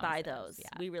stand by non-promises. those.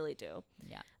 Yeah. We really do.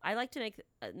 Yeah. I like to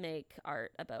make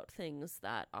art about things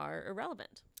that are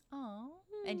irrelevant. Oh,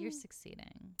 and you're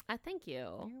succeeding. Thank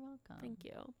you. You're welcome. Thank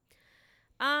you.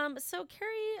 So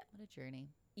Carrie, What a journey.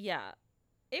 yeah,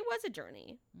 it was a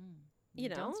journey. You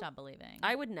know, don't stop believing.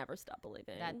 I would never stop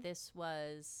believing that this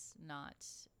was not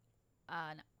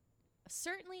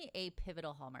certainly a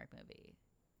pivotal Hallmark movie.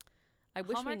 I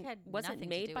wish Hallmark we had wasn't nothing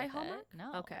to made do by with it. Hallmark.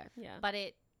 No. Okay. Yeah. But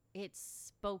it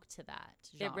spoke to that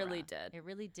genre. It really did. It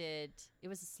really did. It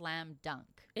was a slam dunk.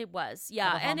 It was,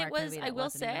 yeah, a and it Hallmark was. movie I that will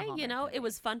wasn't even a say, you Hallmark know, movie. it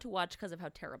was fun to watch because of how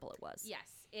terrible it was. Yes,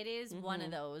 it is one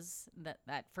of those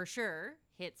that for sure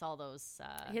hits all those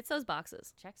Hits those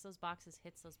boxes. checks those boxes,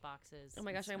 hits those boxes. Oh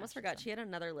my and gosh, I almost smashes forgot. them. She had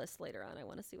another list later on. I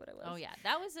want to see what it was. Oh yeah,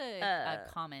 that was a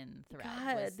common thread.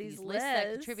 God, was these lists that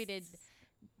lists. contributed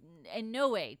in no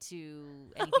way to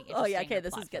anything. Oh yeah, interesting okay, or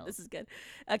this plot is good. filled. This is good.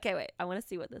 Okay, wait. I want to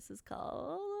see what this is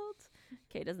called.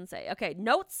 Okay, it doesn't say. Okay,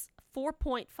 notes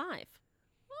 4.5.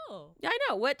 Oh, Yeah, I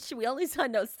know. Which we only saw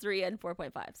notes 3 and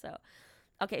 4.5. So,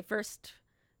 okay, first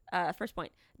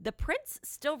point. The prince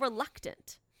still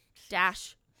reluctant.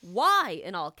 Dash. Why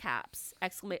in all caps?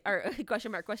 Exclamation or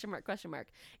question mark, question mark, question mark.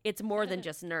 It's more than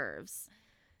just nerves.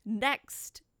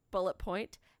 Next bullet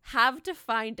point. Have to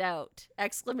find out.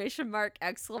 Exclamation mark,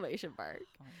 exclamation mark.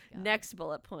 oh my God. Next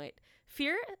bullet point.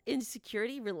 Fear,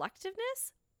 insecurity,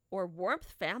 reluctativeness, or warmth,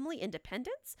 family,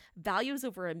 independence, values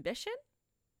over ambition?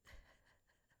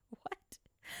 What?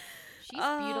 She's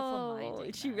beautiful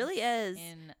minded. She really is.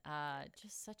 In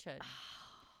just such a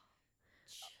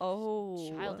Oh.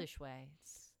 childish way.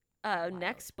 It's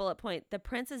Next bullet point. The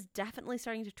prince is definitely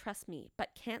starting to trust me,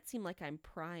 but can't seem like I'm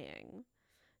prying.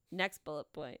 Next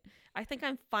bullet point. I think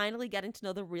I'm finally getting to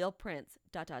know the real prince. ...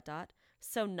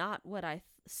 So not what I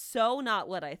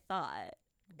thought.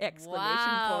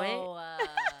 Exclamation point.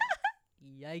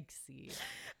 Yikesy.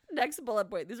 Next bullet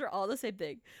point. These are all the same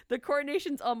thing. The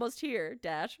coronation's almost here,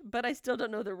 but I still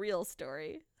don't know the real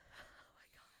story. Oh my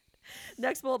God.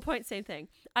 Next bullet point, same thing.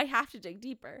 I have to dig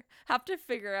deeper. Have to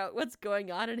figure out what's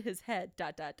going on in his head. ...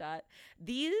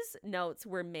 These notes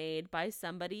were made by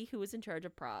somebody who was in charge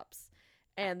of props.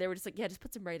 And they were just like, just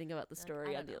put some writing about the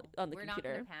story on the computer. We're not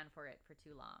going to pan for it for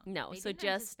too long. No, they so didn't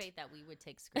just anticipate that we would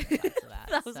take screenshots of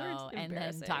that. Those were and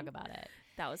then talk about it.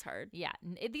 That was hard. Yeah,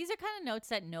 these are kind of notes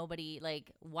that nobody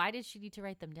like. Why did she need to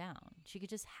write them down? She could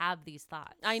just have these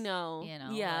thoughts. I know.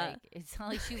 Yeah. Like, it's not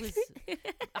like she was.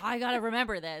 I gotta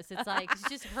remember this. It's like it's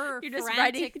just her. You're just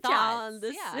frantic writing thoughts. down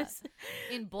this.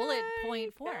 In bullet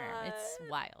point form. It's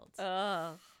wild.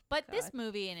 Oh. But this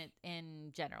movie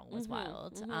in general was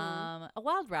wild. A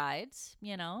wild ride,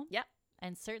 Yep.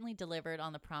 And certainly delivered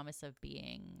on the promise of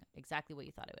being exactly what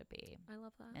you thought it would be. I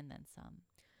love that. And then some.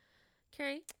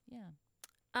 Carrie? Yeah.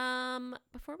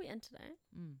 Before we end today,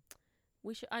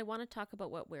 I want to talk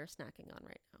about what we're snacking on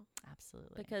right now.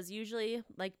 Absolutely. Because usually,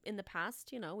 like in the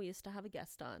past, we used to have a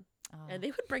guest on. Oh. And they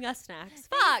would bring us snacks.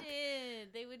 Fuck!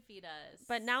 They would feed us.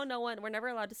 But now we're never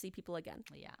allowed to see people again.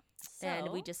 Yeah. And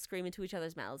we just scream into each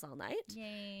other's mouths all night.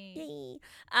 Yay.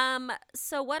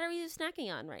 So what are you snacking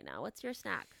on right now? What's your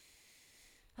snack?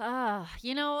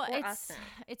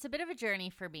 It's a bit of a journey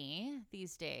for me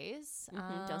these days.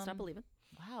 Don't stop believing.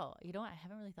 Wow. I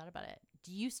haven't really thought about it.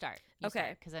 Do you start?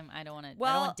 Okay. Because I don't want to. Well,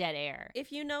 I don't want dead air.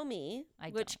 If you know me,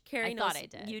 which don't. Carrie I knows, thought I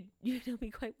did. You know me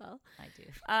quite well. I do.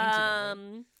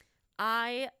 Intimately.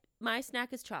 My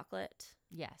snack is chocolate.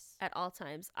 Yes. At all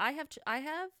times. I have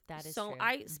That is so true.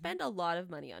 I spend a lot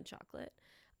of money on chocolate.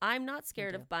 I'm not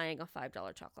scared of buying a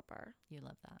 $5 chocolate bar. You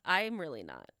love that. I'm really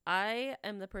not. I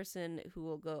am the person who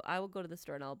will go to the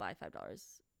store and I'll buy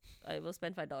 $5. I will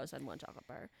spend $5 on one chocolate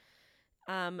bar.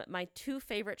 My two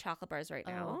favorite chocolate bars right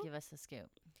now. Oh, give us a scoop.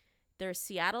 They're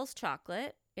Seattle's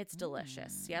chocolate. It's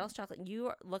delicious. Seattle's chocolate.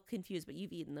 You look confused, but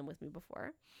you've eaten them with me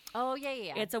before. Oh,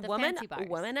 yeah. It's a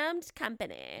woman-owned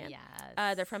company. Yes.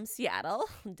 They're from Seattle.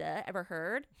 Duh, ever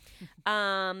heard?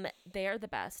 They are the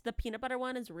best. The peanut butter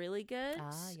one is really good.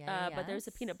 But there's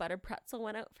a peanut butter pretzel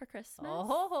one out for Christmas.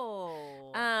 Oh.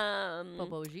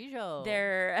 Bobo Gijo.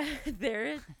 They're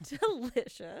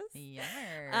delicious.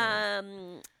 Yeah.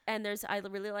 And I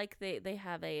really like they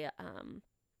have a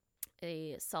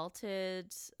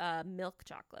salted milk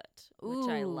chocolate, which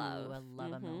I love. I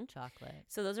love a milk chocolate.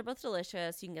 So those are both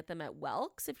delicious. You can get them at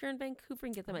Welks if you're in Vancouver.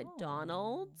 You can get them at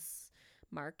Donald's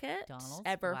Market.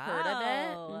 Ever heard of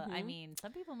it? I mean,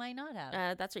 some people might not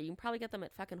have. That's right. You can probably get them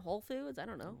at fucking Whole Foods. I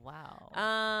don't know.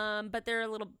 Wow. But they're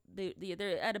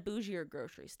they're at a bougier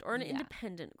grocery store, or an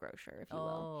independent grocer, if you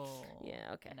will.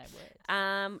 Yeah. Okay. And I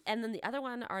would. And then the other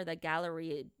one are the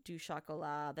Galerie du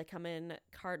Chocolat. They come in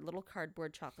little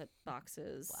cardboard chocolate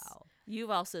boxes. Wow.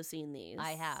 You've also seen these.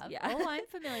 I have. Yeah. Oh, I'm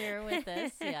familiar with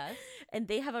this. Yes. And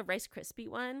they have a Rice Krispie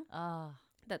one. Oh.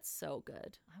 That's so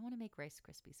good. I want to make Rice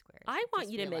Krispie squares. I want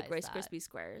you to make Rice Krispie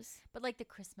squares. But like the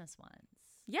Christmas ones.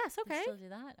 Yes, okay. You still do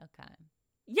that? Okay.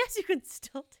 Yes, you can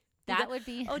still do that. Would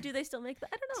be. Oh, do they still make that?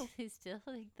 I don't know. They still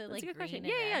like the That's like green and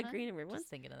red, red. Green and red ones.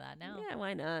 Just thinking of that now. Yeah,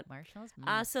 why not? Marshmallows.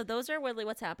 So those are really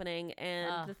what's happening.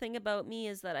 And the thing about me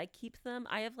is that I keep them.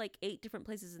 I have like 8 different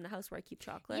places in the house where I keep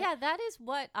chocolate. Yeah, that is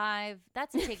what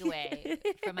that's a takeaway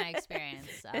from my experience.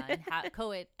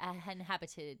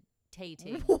 Inhabited.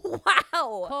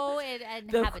 Wow.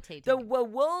 Co-inhabitating. The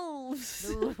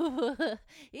wolves.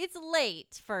 It's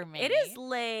late for me. It is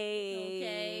late.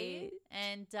 Okay.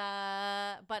 And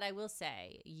but I will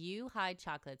say, you hide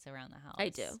chocolates around the house. I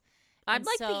do. I'm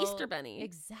like the Easter Bunny.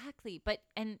 Exactly.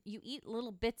 And you eat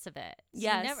little bits of it. So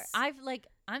yes. I'm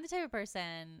the type of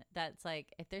person that's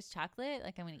like, if there's chocolate,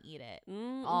 like I'm going to eat it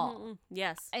all.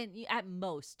 Yes. And at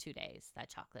most 2 days, that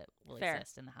chocolate will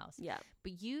exist in the house. Yeah.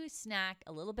 But you snack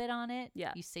a little bit on it.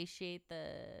 Yeah. You satiate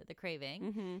the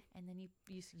craving. And then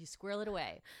you squirrel it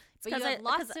away. But you have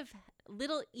lots of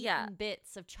little eaten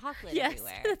bits of chocolate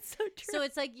everywhere. That's so true. So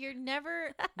it's like you're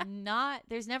never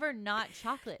there's never not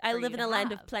chocolate. I live in a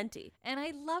land of plenty. And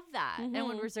I love that. And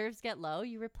when reserves get low,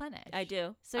 you replenish. I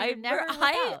do. So you never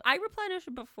I replenish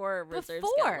before reserves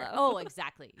get low. Oh,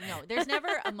 exactly. No, there's never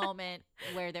a moment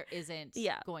where there isn't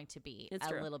going to be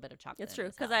little bit of chocolate. It's true.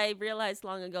 Because I realized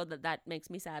long ago that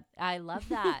makes me sad. I love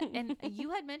that. And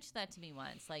you had mentioned that to me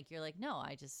once. Like, you're like, no,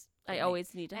 I just I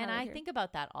always need to have and it I here. think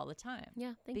about that all the time.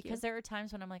 Yeah, thank you. Because there are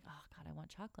times when I'm like, oh God, I want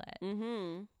chocolate.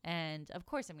 Mm-hmm. And of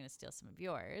course I'm going to steal some of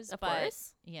yours. Of but,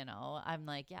 course. you know, I'm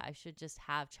like, yeah, I should just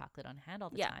have chocolate on hand all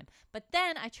the Yeah. time. But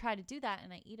then I try to do that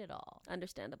and I eat it all.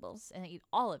 Understandable. And I eat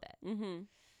all of it. Mm-hmm.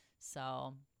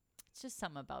 So it's just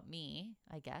something about me,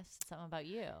 I guess. It's something about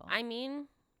you. I mean,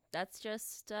 that's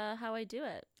just how I do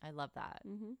it. I love that.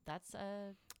 Mm-hmm. That's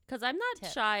a Because I'm not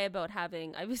tip. shy about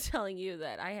having, I was telling you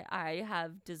that I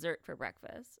have dessert for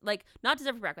breakfast. Like, not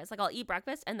dessert for breakfast. Like, I'll eat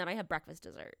breakfast and then I have breakfast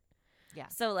dessert. yeah.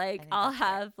 So, like, think I'll that's fair.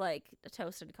 have, like, a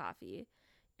toasted coffee.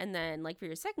 And then, like, for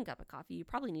your second cup of coffee, you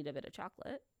probably need a bit of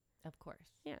chocolate. Of course.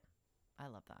 Yeah. I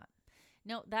love that.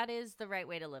 No, that is the right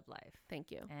way to live life.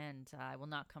 Thank you. And I will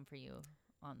not come for you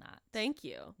on that. Thank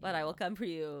you. But I will Yeah. come for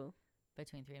you.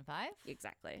 Between 3 and 5?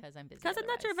 Exactly. Because I'm busy. Because I'm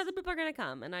not sure if otherwise. other people are going to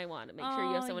come. And I want to make sure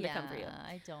you have someone to come for you.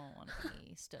 I don't want to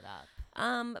be stood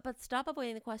up. But stop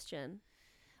avoiding the question.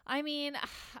 I mean,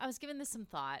 I was giving this some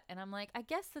thought, and I'm like, I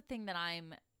guess the thing that I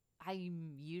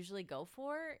usually go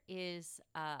for is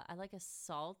I like a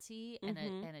salty and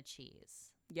Mhm. a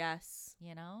cheese. Yes.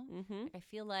 You know, Mm-hmm. like I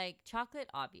feel like chocolate,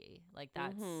 obvi, like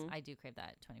that's Mhm. I do crave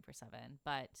that 24/7.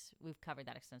 But we've covered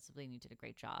that extensively, and you did a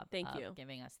great job. Thank of you.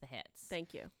 giving us the hits.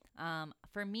 Thank you.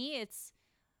 For me, it's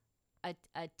a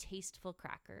tasteful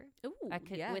cracker. Ooh,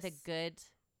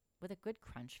 With a good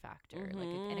crunch factor,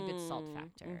 and a good salt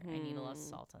factor. I need a lot of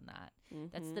salt on that.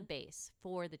 That's the base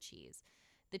for the cheese.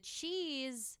 The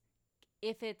cheese,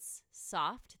 if it's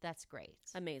soft, that's great.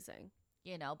 Amazing.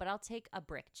 You know, but I'll take a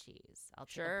brick cheese. I'll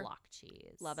take Sure. a block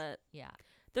cheese. Love it. Yeah.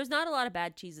 There's not a lot of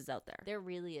bad cheeses out there. There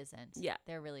really isn't. Yeah.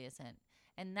 There really isn't.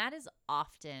 And that is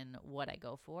often what I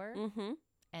go for. Mm-hmm.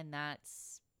 And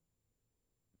that's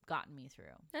gotten me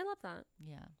through. I love that.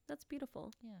 Yeah. That's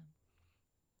beautiful. Yeah.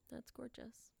 That's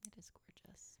gorgeous. It is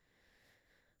gorgeous.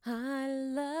 I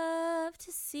love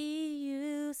to see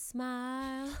you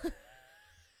smile.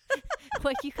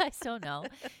 What you guys don't know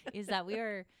is that we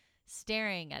are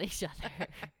staring at each other,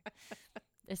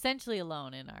 essentially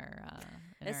alone in our.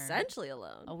 Essentially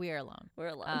alone. Oh, we are alone. We're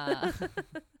alone.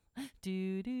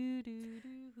 Do do do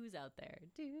do. Who's out there?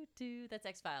 Do do. That's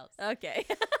X-Files. Okay.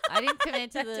 I didn't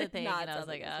commit to That the did thing, not and I was sound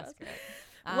like, like oh, X-Files. screw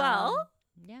it. Well,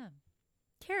 yeah.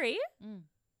 Carrie, Mm.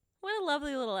 what a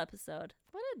lovely little episode.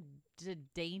 What a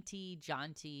dainty,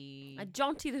 jaunty, A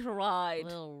jaunty little ride.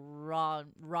 little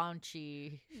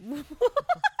raunchy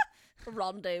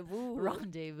Rendezvous.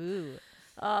 rendezvous.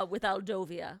 With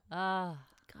Aldovia. Ah,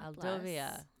 God Aldovia.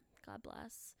 bless. God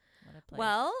bless. What a place.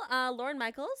 Well, Lauren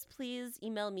Michaels, please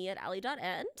email me at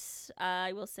ally.ent.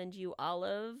 I will send you all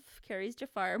of Carrie's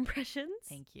Jafar impressions.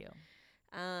 Thank you.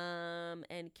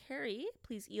 And Carrie,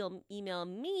 please email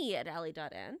me at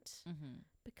ally.ent Mm-hmm.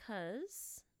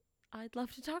 because I'd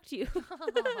love to talk to you.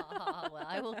 Well,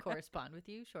 I will correspond with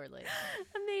you shortly.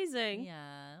 Amazing.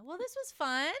 Yeah. Well, this was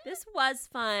fun. This was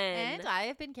fun. And I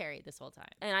have been Carrie this whole time.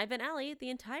 And I've been Allie the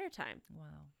entire time. Wow.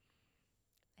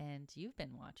 And you've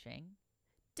been watching.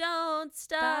 Don't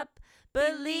stop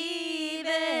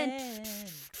believing.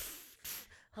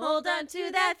 Hold on to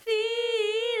that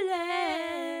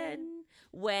feeling.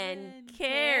 When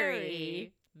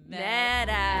Carrie met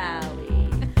Allie.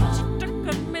 She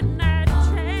took a midnight